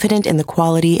confident in the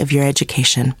quality of your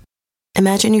education.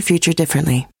 Imagine your future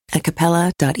differently at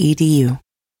capella.edu.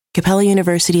 Capella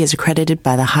University is accredited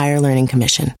by the Higher Learning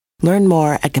Commission. Learn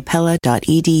more at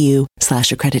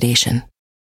capella.edu/accreditation.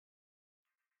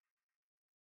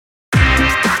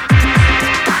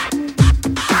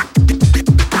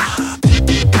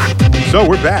 So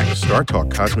we're back. Star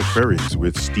Talk Cosmic Queries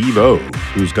with Steve-O,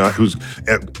 who's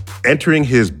entering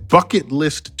his bucket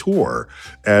list tour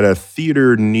at a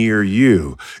theater near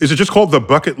you. Is it just called the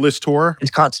Bucket List Tour?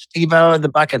 It's called Steve-O, the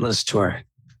Bucket List Tour.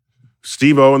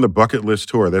 Steve-O and the Bucket List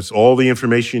Tour. That's all the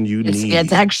information you need.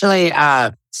 It's actually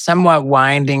somewhat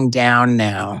winding down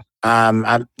now.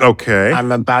 Okay.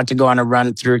 I'm about to go on a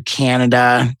run through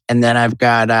Canada, and then I've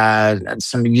got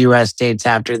some U.S. dates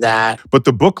after that. But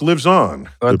the book lives on.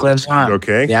 Lives on.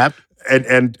 Okay. Yep.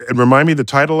 And remind me the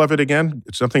title of it again.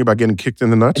 It's something about getting kicked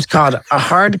in the nuts. It's called A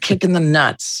Hard Kick in the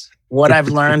Nuts: What I've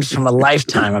Learned from a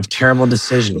Lifetime of Terrible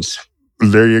Decisions.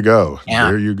 There you go. Yeah.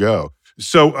 There you go.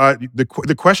 So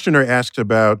the questioner asked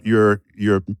about your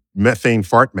methane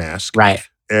fart mask, right,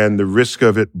 and the risk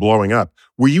of it blowing up.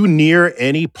 Were you near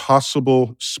any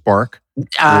possible spark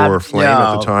or flame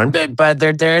at the time? But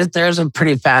there's a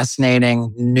pretty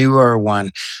fascinating newer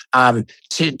one. To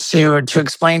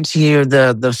explain to you,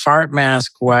 the fart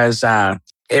mask was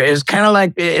it was kind of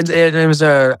like it was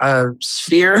a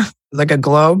sphere, like a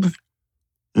globe.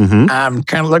 Mm-hmm.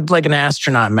 Kind of looked like an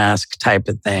astronaut mask type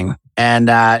of thing.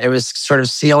 And it was sort of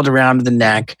sealed around the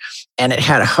neck, and it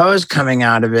had a hose coming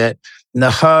out of it. And the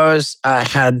hose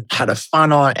had a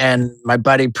funnel, and my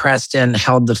buddy Preston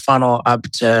held the funnel up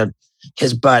to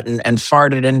his butt and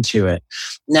farted into it.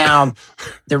 Now,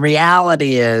 the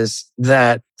reality is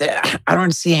that I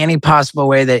don't see any possible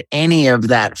way that any of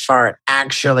that fart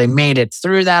actually made it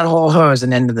through that whole hose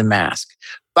and into the mask.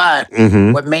 But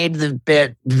what made the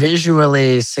bit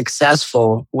visually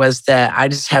successful was that I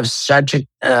just have such a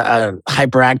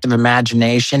hyperactive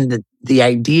imagination that the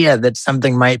idea that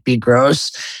something might be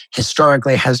gross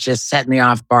historically has just set me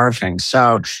off barfing.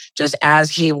 So just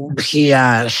as he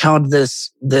held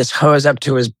this hose up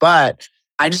to his butt,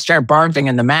 I just started barfing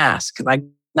in the mask. Like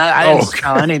I didn't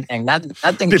smell anything.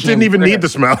 Nothing. It didn't even need the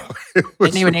smell.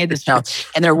 Didn't even need the smell.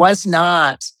 And there was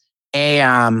not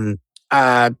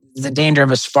the danger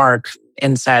of a spark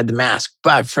inside the mask.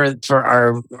 But for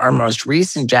our most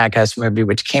recent Jackass movie,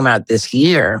 which came out this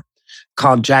year,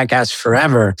 called Jackass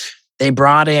Forever, they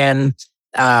brought in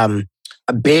a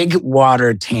big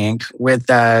water tank with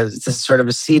this sort of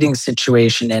a seating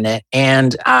situation in it.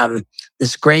 And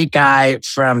this great guy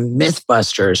from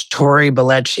Mythbusters, Tori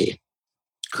Belleci,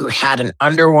 who had an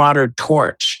underwater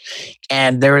torch.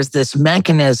 And there was this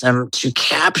mechanism to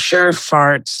capture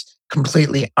farts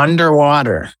completely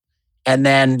underwater. And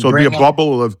then so it'd be a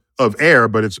bubble of air,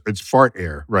 but it's fart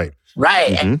air, right?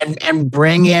 Right, and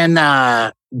bring in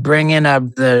the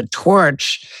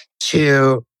torch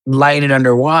to light it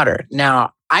underwater.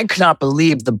 Now, I could not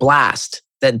believe the blast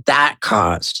that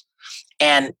caused,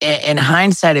 and in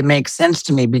hindsight, it makes sense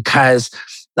to me because,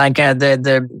 like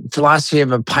the philosophy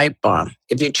of a pipe bomb,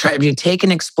 if you take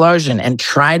an explosion and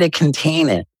try to contain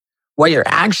it, what you're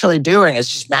actually doing is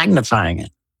just magnifying it.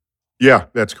 Yeah,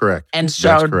 that's correct. And so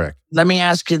that's correct. Let me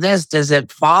ask you this. Does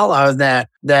it follow that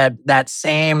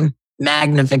same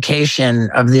magnification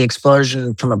of the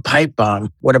explosion from a pipe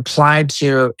bomb would apply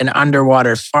to an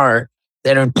underwater fart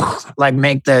that would like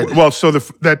make the... Well, so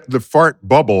the fart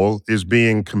bubble is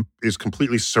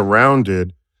completely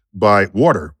surrounded by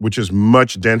water, which is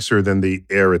much denser than the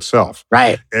air itself.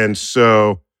 Right. And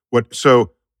so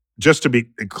just to be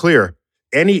clear,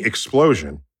 any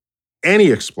explosion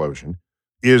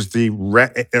is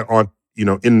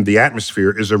in the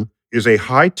atmosphere is a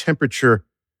high temperature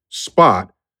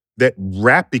spot that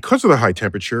because of the high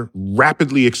temperature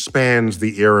rapidly expands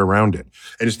the air around it.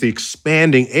 And it's the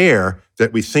expanding air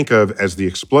that we think of as the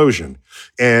explosion.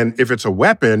 And if it's a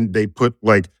weapon, they put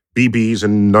like BBs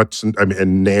and nuts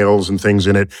and nails and things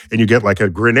in it, and you get like a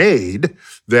grenade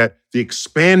that the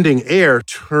expanding air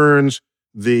turns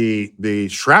the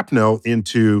shrapnel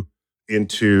into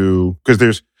because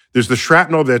there's the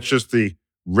shrapnel that's just the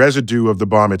residue of the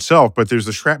bomb itself, but there's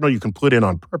the shrapnel you can put in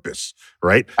on purpose,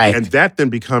 right? And that then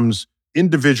becomes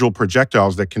individual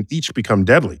projectiles that can each become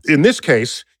deadly. In this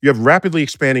case, you have rapidly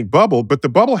expanding bubble, but the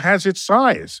bubble has its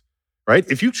size, right?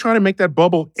 If you try to make that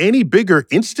bubble any bigger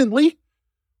instantly,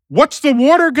 what's the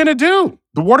water going to do?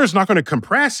 The water's not going to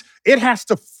compress. It has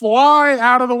to fly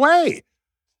out of the way.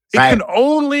 It can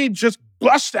only just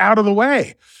bust out of the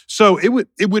way. So it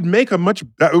would make it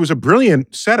was a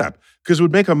brilliant setup because it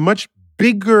would make a much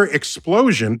bigger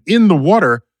explosion in the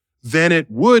water than it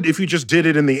would if you just did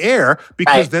it in the air,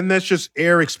 because then that's just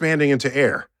air expanding into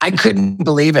air. I couldn't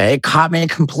believe it. It caught me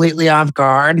completely off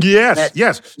guard. Yes.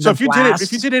 So if you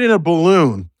did it in a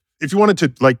balloon, if you wanted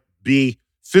to like be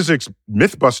physics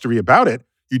mythbustery about it,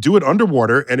 you do it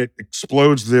underwater and it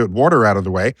explodes the water out of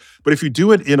the way. But if you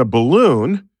do it in a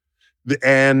balloon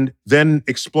and then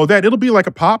explode that, it'll be like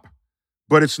a pop,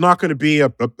 but it's not going to be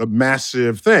a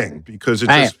massive thing because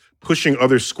it's just pushing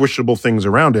other squishable things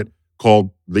around it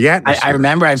called the atmosphere. I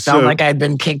remember I felt like I'd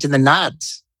been kicked in the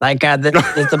nuts. Like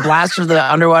the blast of the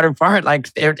underwater part, like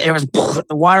it was, the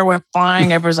water went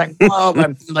flying. Everyone's like, whoa,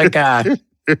 like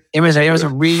it was a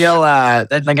real,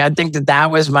 like I think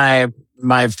that was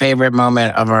my favorite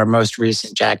moment of our most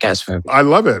recent Jackass movie. I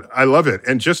love it.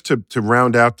 And just to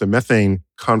round out the methane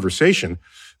conversation,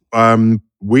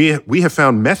 we have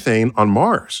found methane on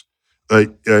Mars,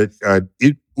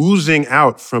 it oozing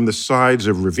out from the sides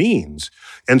of ravines.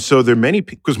 And so there are many,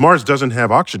 because Mars doesn't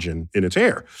have oxygen in its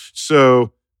air.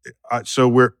 So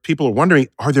where people are wondering,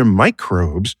 are there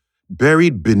microbes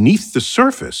buried beneath the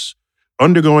surface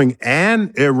undergoing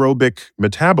anaerobic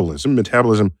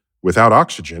metabolism without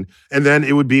oxygen, and then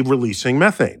it would be releasing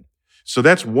methane. So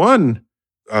that's one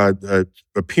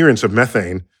appearance of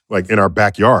methane, like in our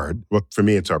backyard. Well, for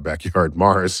me, it's our backyard,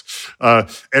 Mars.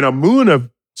 And a moon of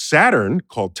Saturn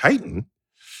called Titan,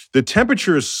 the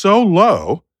temperature is so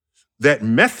low that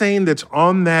methane that's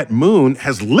on that moon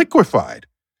has liquefied.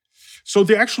 So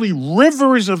there are actually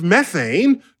rivers of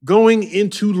methane going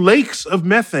into lakes of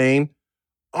methane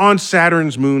on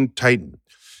Saturn's moon Titan.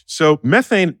 So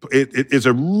methane it is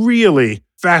a really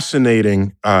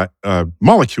fascinating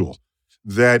molecule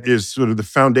that is sort of the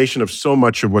foundation of so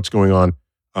much of what's going on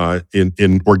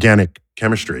in organic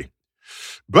chemistry.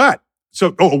 But,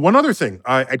 one other thing.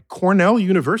 At Cornell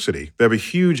University, they have a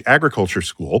huge agriculture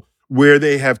school where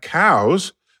they have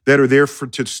cows that are there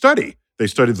to study. They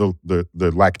study the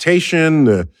lactation,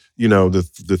 the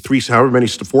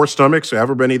 4 stomachs,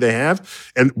 however many they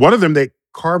have. And one of them, they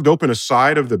carved open a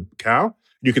side of the cow.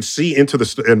 You can see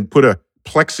into and put a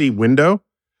plexi window.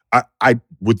 I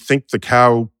would think the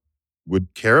cow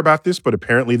would care about this, but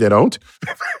apparently they don't.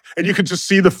 And you can just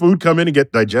see the food come in and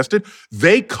get digested.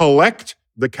 They collect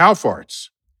the cow farts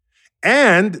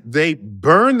and they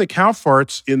burn the cow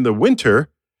farts in the winter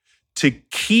to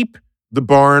keep the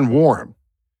barn warm.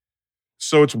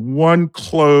 So it's one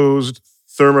closed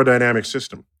thermodynamic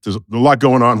system. There's a lot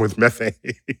going on with methane.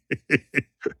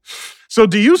 So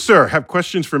do you, sir, have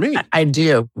questions for me? I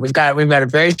do. We've got a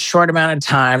very short amount of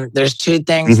time. There's 2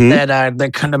 things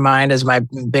that come to mind as my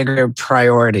bigger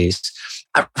priorities.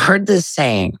 I've heard this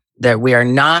saying that we are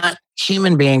not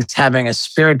human beings having a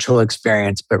spiritual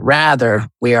experience, but rather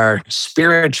we are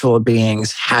spiritual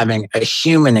beings having a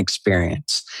human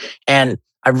experience. And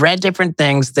I've read different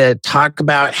things that talk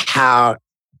about how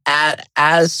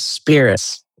as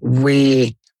spirits,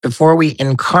 before we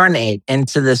incarnate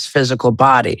into this physical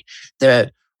body,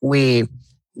 that we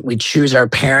choose our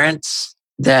parents,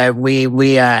 that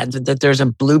that there's a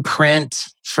blueprint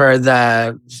for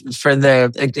the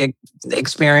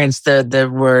experience that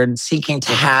we're seeking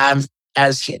to have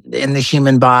as in the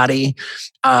human body,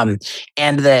 and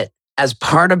that as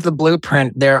part of the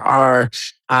blueprint, there are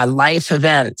life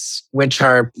events which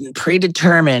are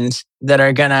predetermined that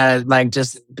are gonna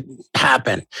just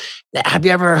happen. Have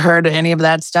you ever heard any of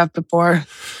that stuff before?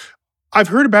 I've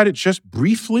heard about it just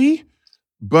briefly,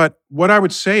 but what I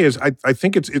would say is I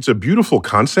think it's a beautiful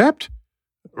concept,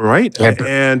 right? Yeah.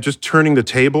 And just turning the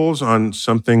tables on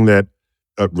something that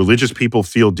religious people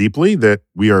feel deeply, that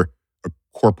we are a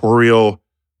corporeal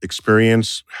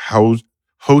experience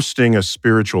hosting a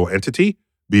spiritual entity,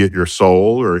 be it your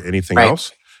soul or anything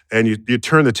else. And you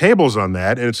turn the tables on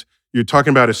that, and you're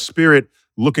talking about a spirit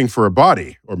looking for a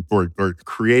body or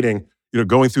creating,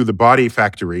 going through the body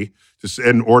factory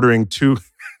and ordering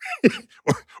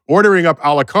up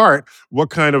a la carte what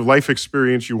kind of life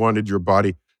experience you wanted your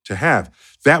body to have.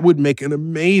 That would make an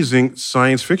amazing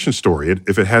science fiction story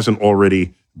if it hasn't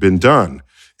already been done.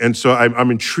 And so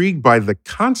I'm intrigued by the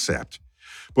concept.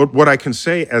 But what I can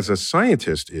say as a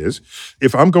scientist is,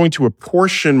 if I'm going to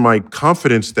apportion my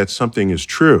confidence that something is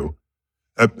true,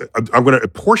 I'm going to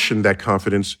apportion that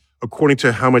confidence according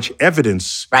to how much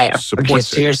evidence supports it.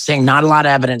 So you're saying not a lot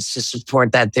of evidence to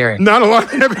support that theory. Not a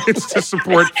lot of evidence to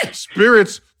support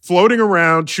spirits floating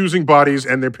around, choosing bodies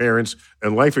and their parents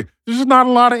and life. There's not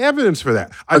a lot of evidence for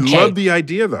that. I love the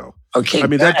idea, though. Okay, I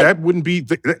mean, that wouldn't be,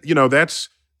 that's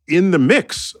in the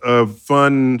mix of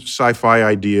fun sci-fi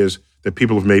ideas that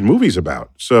people have made movies about.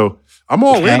 So I'm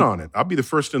all in on it. I'll be the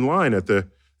first in line at the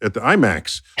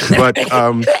IMAX. But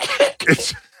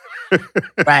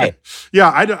Right.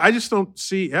 Yeah, I just don't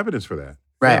see evidence for that.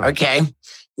 Right. Yeah. Okay.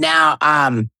 Now,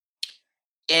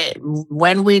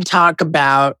 when we talk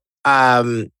about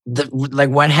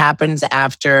what happens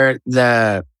after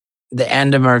the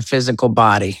end of our physical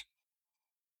body,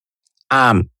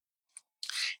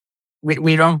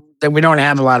 we don't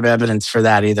have a lot of evidence for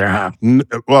that either, huh?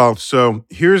 Well, so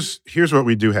here's what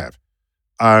we do have.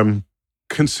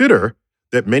 Consider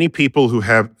that many people who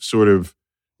have sort of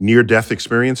near-death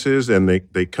experiences and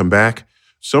they come back,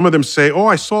 some of them say, "Oh,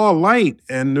 I saw a light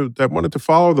and I wanted to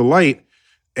follow the light."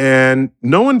 And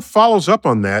no one follows up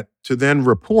on that to then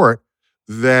report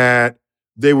that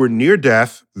they were near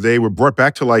death. They were brought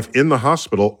back to life in the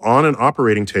hospital on an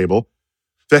operating table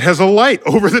that has a light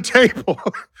over the table.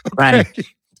 Right.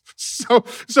 So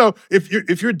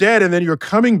if you're dead and then you're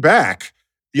coming back,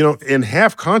 in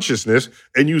half consciousness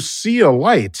and you see a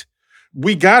light,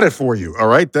 we got it for you. All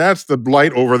right. That's the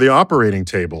light over the operating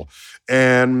table.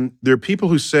 And there are people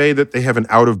who say that they have an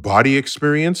out-of-body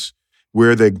experience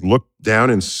where they look down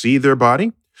and see their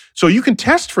body. So you can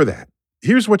test for that.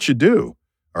 Here's what you do,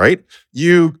 all right?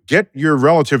 You get your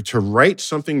relative to write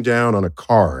something down on a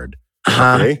card,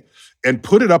 okay, and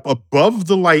put it up above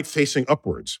the light facing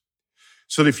upwards.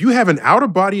 So that if you have an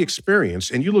out-of-body experience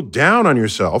and you look down on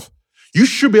yourself, you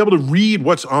should be able to read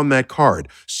what's on that card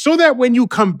so that when you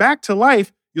come back to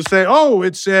life, you'll say, "Oh,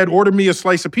 it said, order me a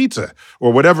slice of pizza,"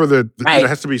 or whatever Right. It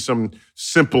has to be some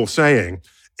simple saying.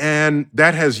 And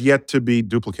that has yet to be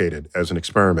duplicated as an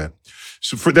experiment.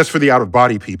 So that's for the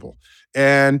out-of-body people.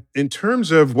 And in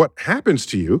terms of what happens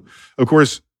to you, of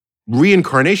course,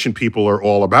 reincarnation people are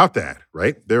all about that,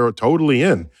 right? They're totally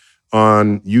in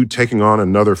on you taking on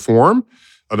another form,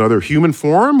 another human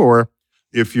form, or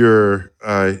if you're,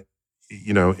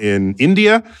 in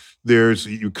India,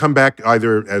 you come back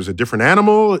either as a different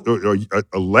animal or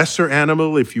a lesser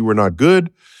animal if you were not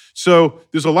good. So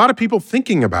there's a lot of people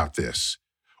thinking about this.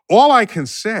 All I can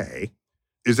say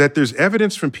is that there's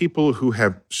evidence from people who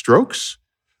have strokes,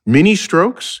 mini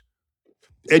strokes,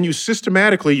 and you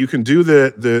can do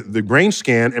the brain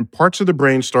scan and parts of the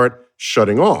brain start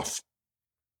shutting off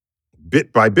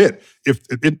bit by bit.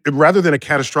 Rather than a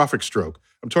catastrophic stroke,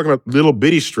 I'm talking about little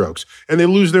bitty strokes, and they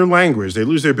lose their language, they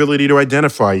lose their ability to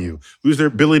identify you, lose their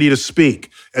ability to speak,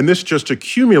 and this just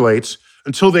accumulates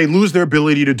until they lose their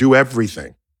ability to do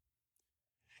everything.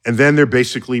 And then they're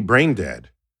basically brain dead.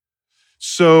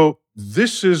 So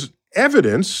this is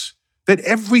evidence that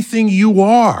everything you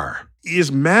are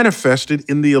is manifested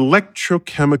in the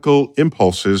electrochemical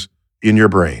impulses in your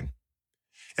brain.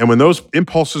 And when those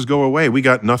impulses go away, we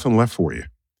got nothing left for you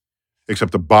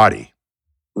except the body.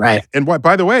 Right. And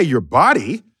by the way, your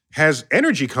body has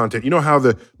energy content. You know how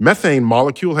the methane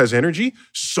molecule has energy?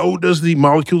 So does the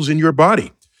molecules in your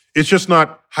body. It's just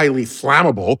not highly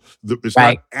flammable. It's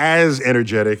Right. not as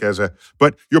energetic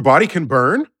but your body can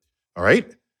burn. All right.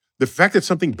 The fact that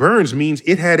something burns means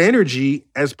it had energy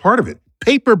as part of it.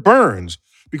 Paper burns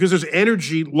because there's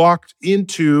energy locked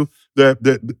into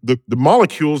the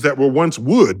molecules that were once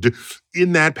wood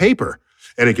in that paper,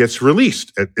 and it gets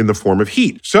released in the form of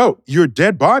heat. So your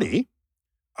dead body,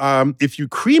 if you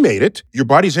cremate it, your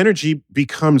body's energy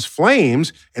becomes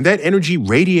flames, and that energy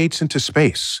radiates into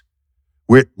space,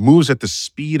 where it moves at the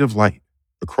speed of light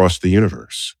across the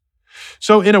universe.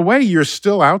 So in a way, you're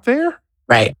still out there.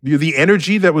 Right. You're the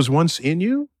energy that was once in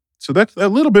you. So that's a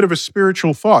little bit of a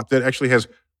spiritual thought that actually has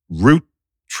root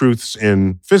truths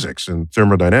in physics and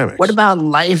thermodynamics. What about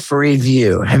life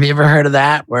review? Have you ever heard of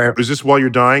that? Where Is this while you're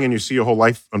dying and you see your whole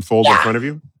life unfold in front of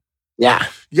you? Yeah.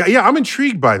 Yeah, I'm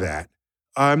intrigued by that.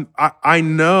 I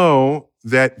know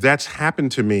that that's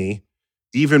happened to me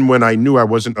even when I knew I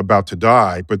wasn't about to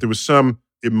die, but there was some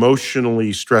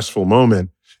emotionally stressful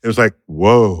moment. It was like,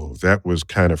 whoa, that was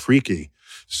kind of freaky.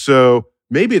 So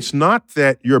maybe it's not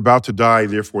that you're about to die,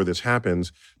 therefore this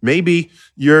happens. Maybe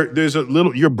your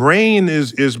brain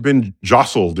is been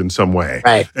jostled in some way,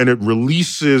 Right. and it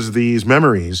releases these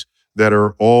memories that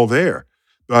are all there.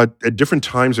 At different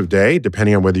times of day,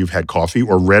 depending on whether you've had coffee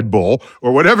or Red Bull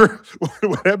or whatever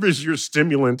is your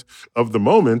stimulant of the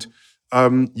moment,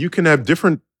 you can have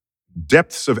different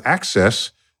depths of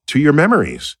access to your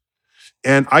memories.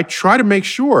 And I try to make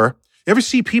sure. You ever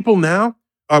see people now?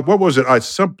 What was it?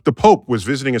 The Pope was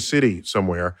visiting a city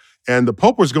somewhere, and the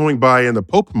Pope was going by in the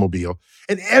Pope-mobile,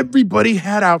 and everybody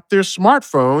had out their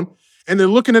smartphone, and they're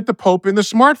looking at the Pope in the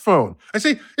smartphone. I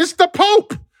say, it's the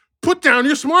Pope! Put down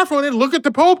your smartphone and look at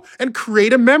the Pope and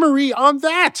create a memory on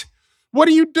that. What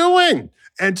are you doing?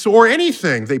 And so, or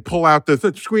anything, they pull out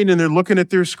the screen and they're looking at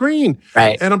their screen.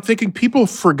 Right. And I'm thinking people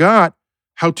forgot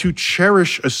how to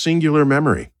cherish a singular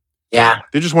memory. Yeah.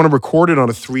 They just want to record it on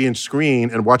a 3-inch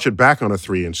screen and watch it back on a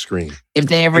 3-inch screen. If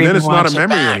they ever and then even it's not a watch it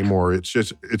memory back. anymore. It's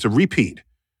a repeat.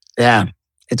 Yeah,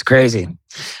 it's crazy.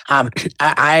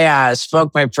 I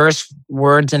spoke my first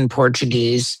words in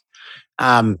Portuguese.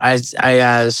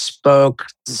 I spoke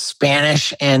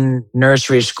Spanish in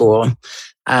nursery school.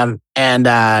 My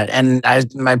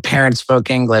parents spoke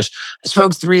English. I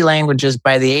spoke 3 languages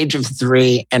by the age of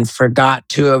 3 and forgot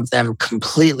 2 of them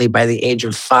completely by the age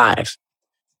of 5.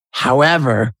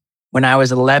 However, when I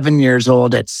was 11 years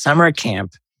old at summer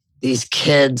camp, these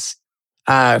kids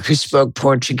who spoke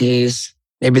Portuguese,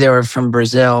 maybe they were from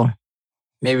Brazil,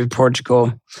 maybe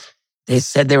Portugal, they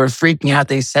said they were freaking out.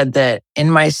 They said that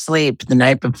in my sleep the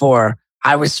night before,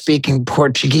 I was speaking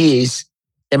Portuguese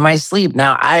in my sleep.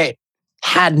 Now, I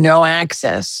had no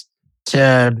access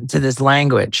to this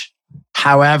language.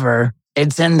 However,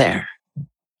 it's in there.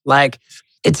 Like,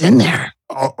 it's in there.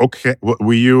 Oh, okay.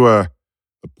 Were you a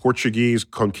Portuguese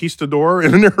conquistador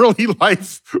in an early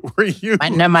life? Were you?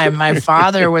 My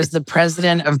father was the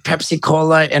president of Pepsi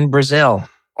Cola in Brazil.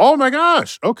 Oh my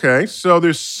gosh. Okay. So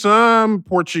there's some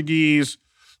Portuguese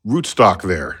rootstock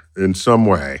there in some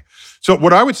way. So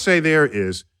what I would say there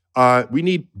is we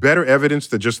need better evidence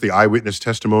than just the eyewitness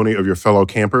testimony of your fellow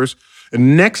campers.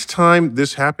 And next time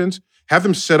this happens, have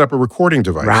them set up a recording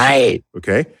device. Right.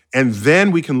 Okay. And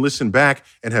then we can listen back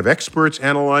and have experts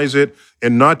analyze it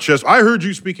and not just, I heard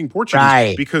you speaking Portuguese.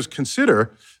 Right. Because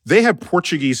consider, they have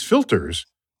Portuguese filters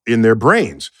in their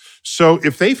brains. So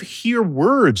if they hear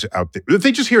words out there, if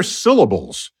they just hear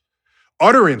syllables,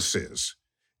 utterances,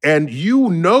 and you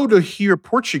know to hear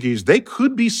Portuguese, they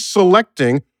could be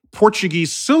selecting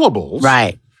Portuguese syllables.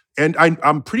 Right. And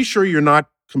I'm pretty sure you're not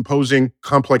composing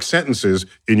complex sentences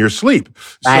in your sleep.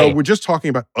 Right. So we're just talking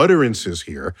about utterances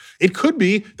here. It could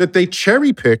be that they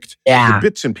cherry-picked the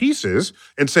bits and pieces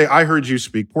and say, I heard you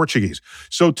speak Portuguese.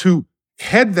 So to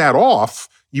head that off,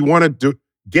 you want to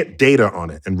get data on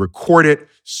it and record it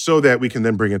so that we can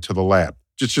then bring it to the lab.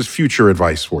 Just future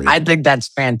advice for you. I think that's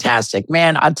fantastic.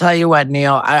 Man, I'll tell you what,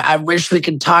 Neil, I wish we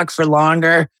could talk for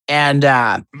longer. And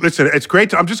listen, it's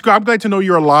great. I'm glad to know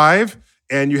you're alive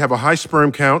and you have a high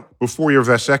sperm count before your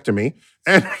vasectomy.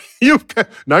 And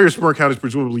now your sperm count is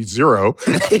presumably 0.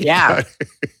 Yeah.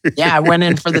 Yeah, I went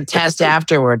in for the test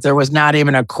afterwards. There was not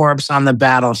even a corpse on the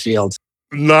battlefield.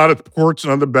 Not a corpse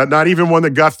on the bed, not even one that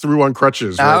got through on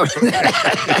crutches. No,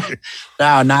 Right?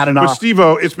 no, not at all. But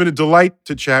Steve-O, it's been a delight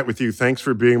to chat with you. Thanks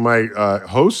for being my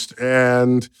host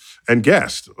and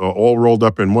guest, all rolled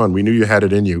up in one. We knew you had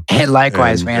it in you. Hey,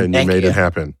 likewise, man. And Thank you made it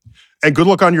happen. And good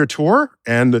luck on your tour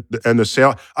and the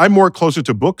sale. I'm more closer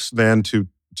to books than to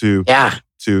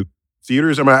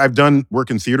theaters. I mean, I've done work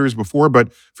in theaters before,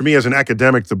 but for me as an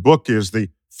academic, the book is the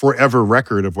forever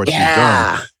record of what you've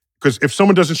done. Because if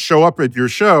someone doesn't show up at your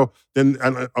show, then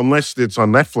unless it's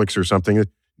on Netflix or something,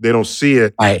 they don't see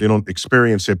it, They don't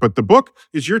experience it. But the book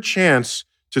is your chance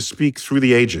to speak through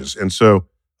the ages. And so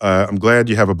I'm glad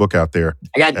you have a book out there.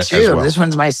 I got 2. Well. This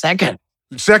one's my second.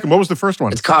 Second, what was the first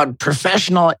one? It's called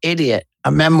Professional Idiot,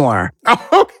 a memoir. Oh,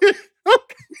 okay.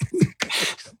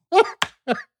 All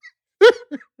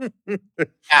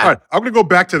right, I'm going to go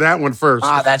back to that one first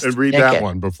and read that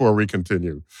one before we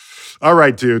continue. All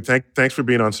right, dude. Thanks for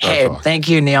being on Star Talk. Thank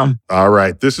you, Neil. All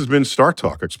right. This has been Star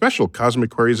Talk, a special Cosmic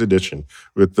Queries edition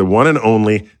with the one and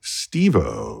only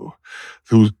Steve-O,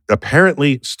 who's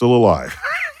apparently still alive.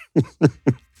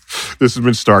 This has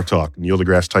been Star Talk. Neil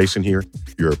deGrasse Tyson here,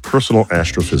 your personal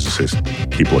astrophysicist.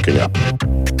 Keep looking up.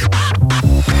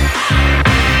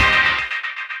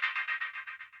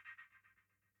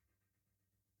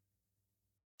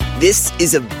 This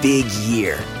is a big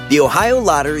year. The Ohio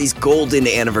Lottery's golden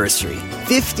anniversary.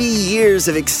 50 years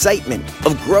of excitement,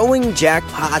 of growing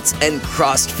jackpots and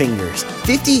crossed fingers.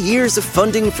 50 years of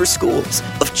funding for schools,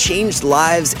 of changed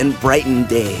lives and brightened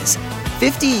days.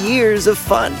 50 years of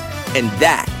fun, and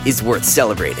that is worth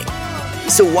celebrating.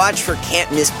 So watch for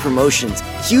can't-miss promotions,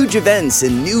 huge events,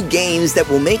 and new games that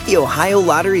will make the Ohio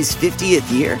Lottery's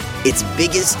 50th year its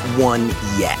biggest one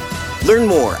yet. Learn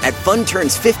more at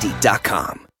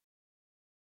funturns50.com.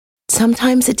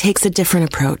 Sometimes it takes a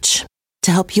different approach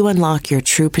to help you unlock your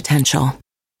true potential.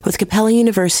 With Capella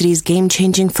University's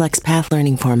game-changing FlexPath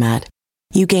learning format,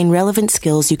 you gain relevant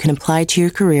skills you can apply to your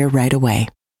career right away.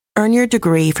 Earn your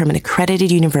degree from an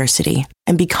accredited university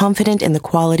and be confident in the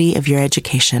quality of your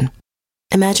education.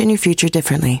 Imagine your future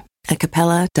differently at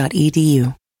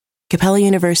capella.edu. Capella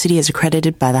University is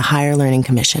accredited by the Higher Learning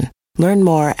Commission. Learn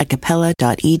more at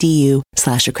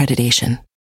capella.edu/accreditation.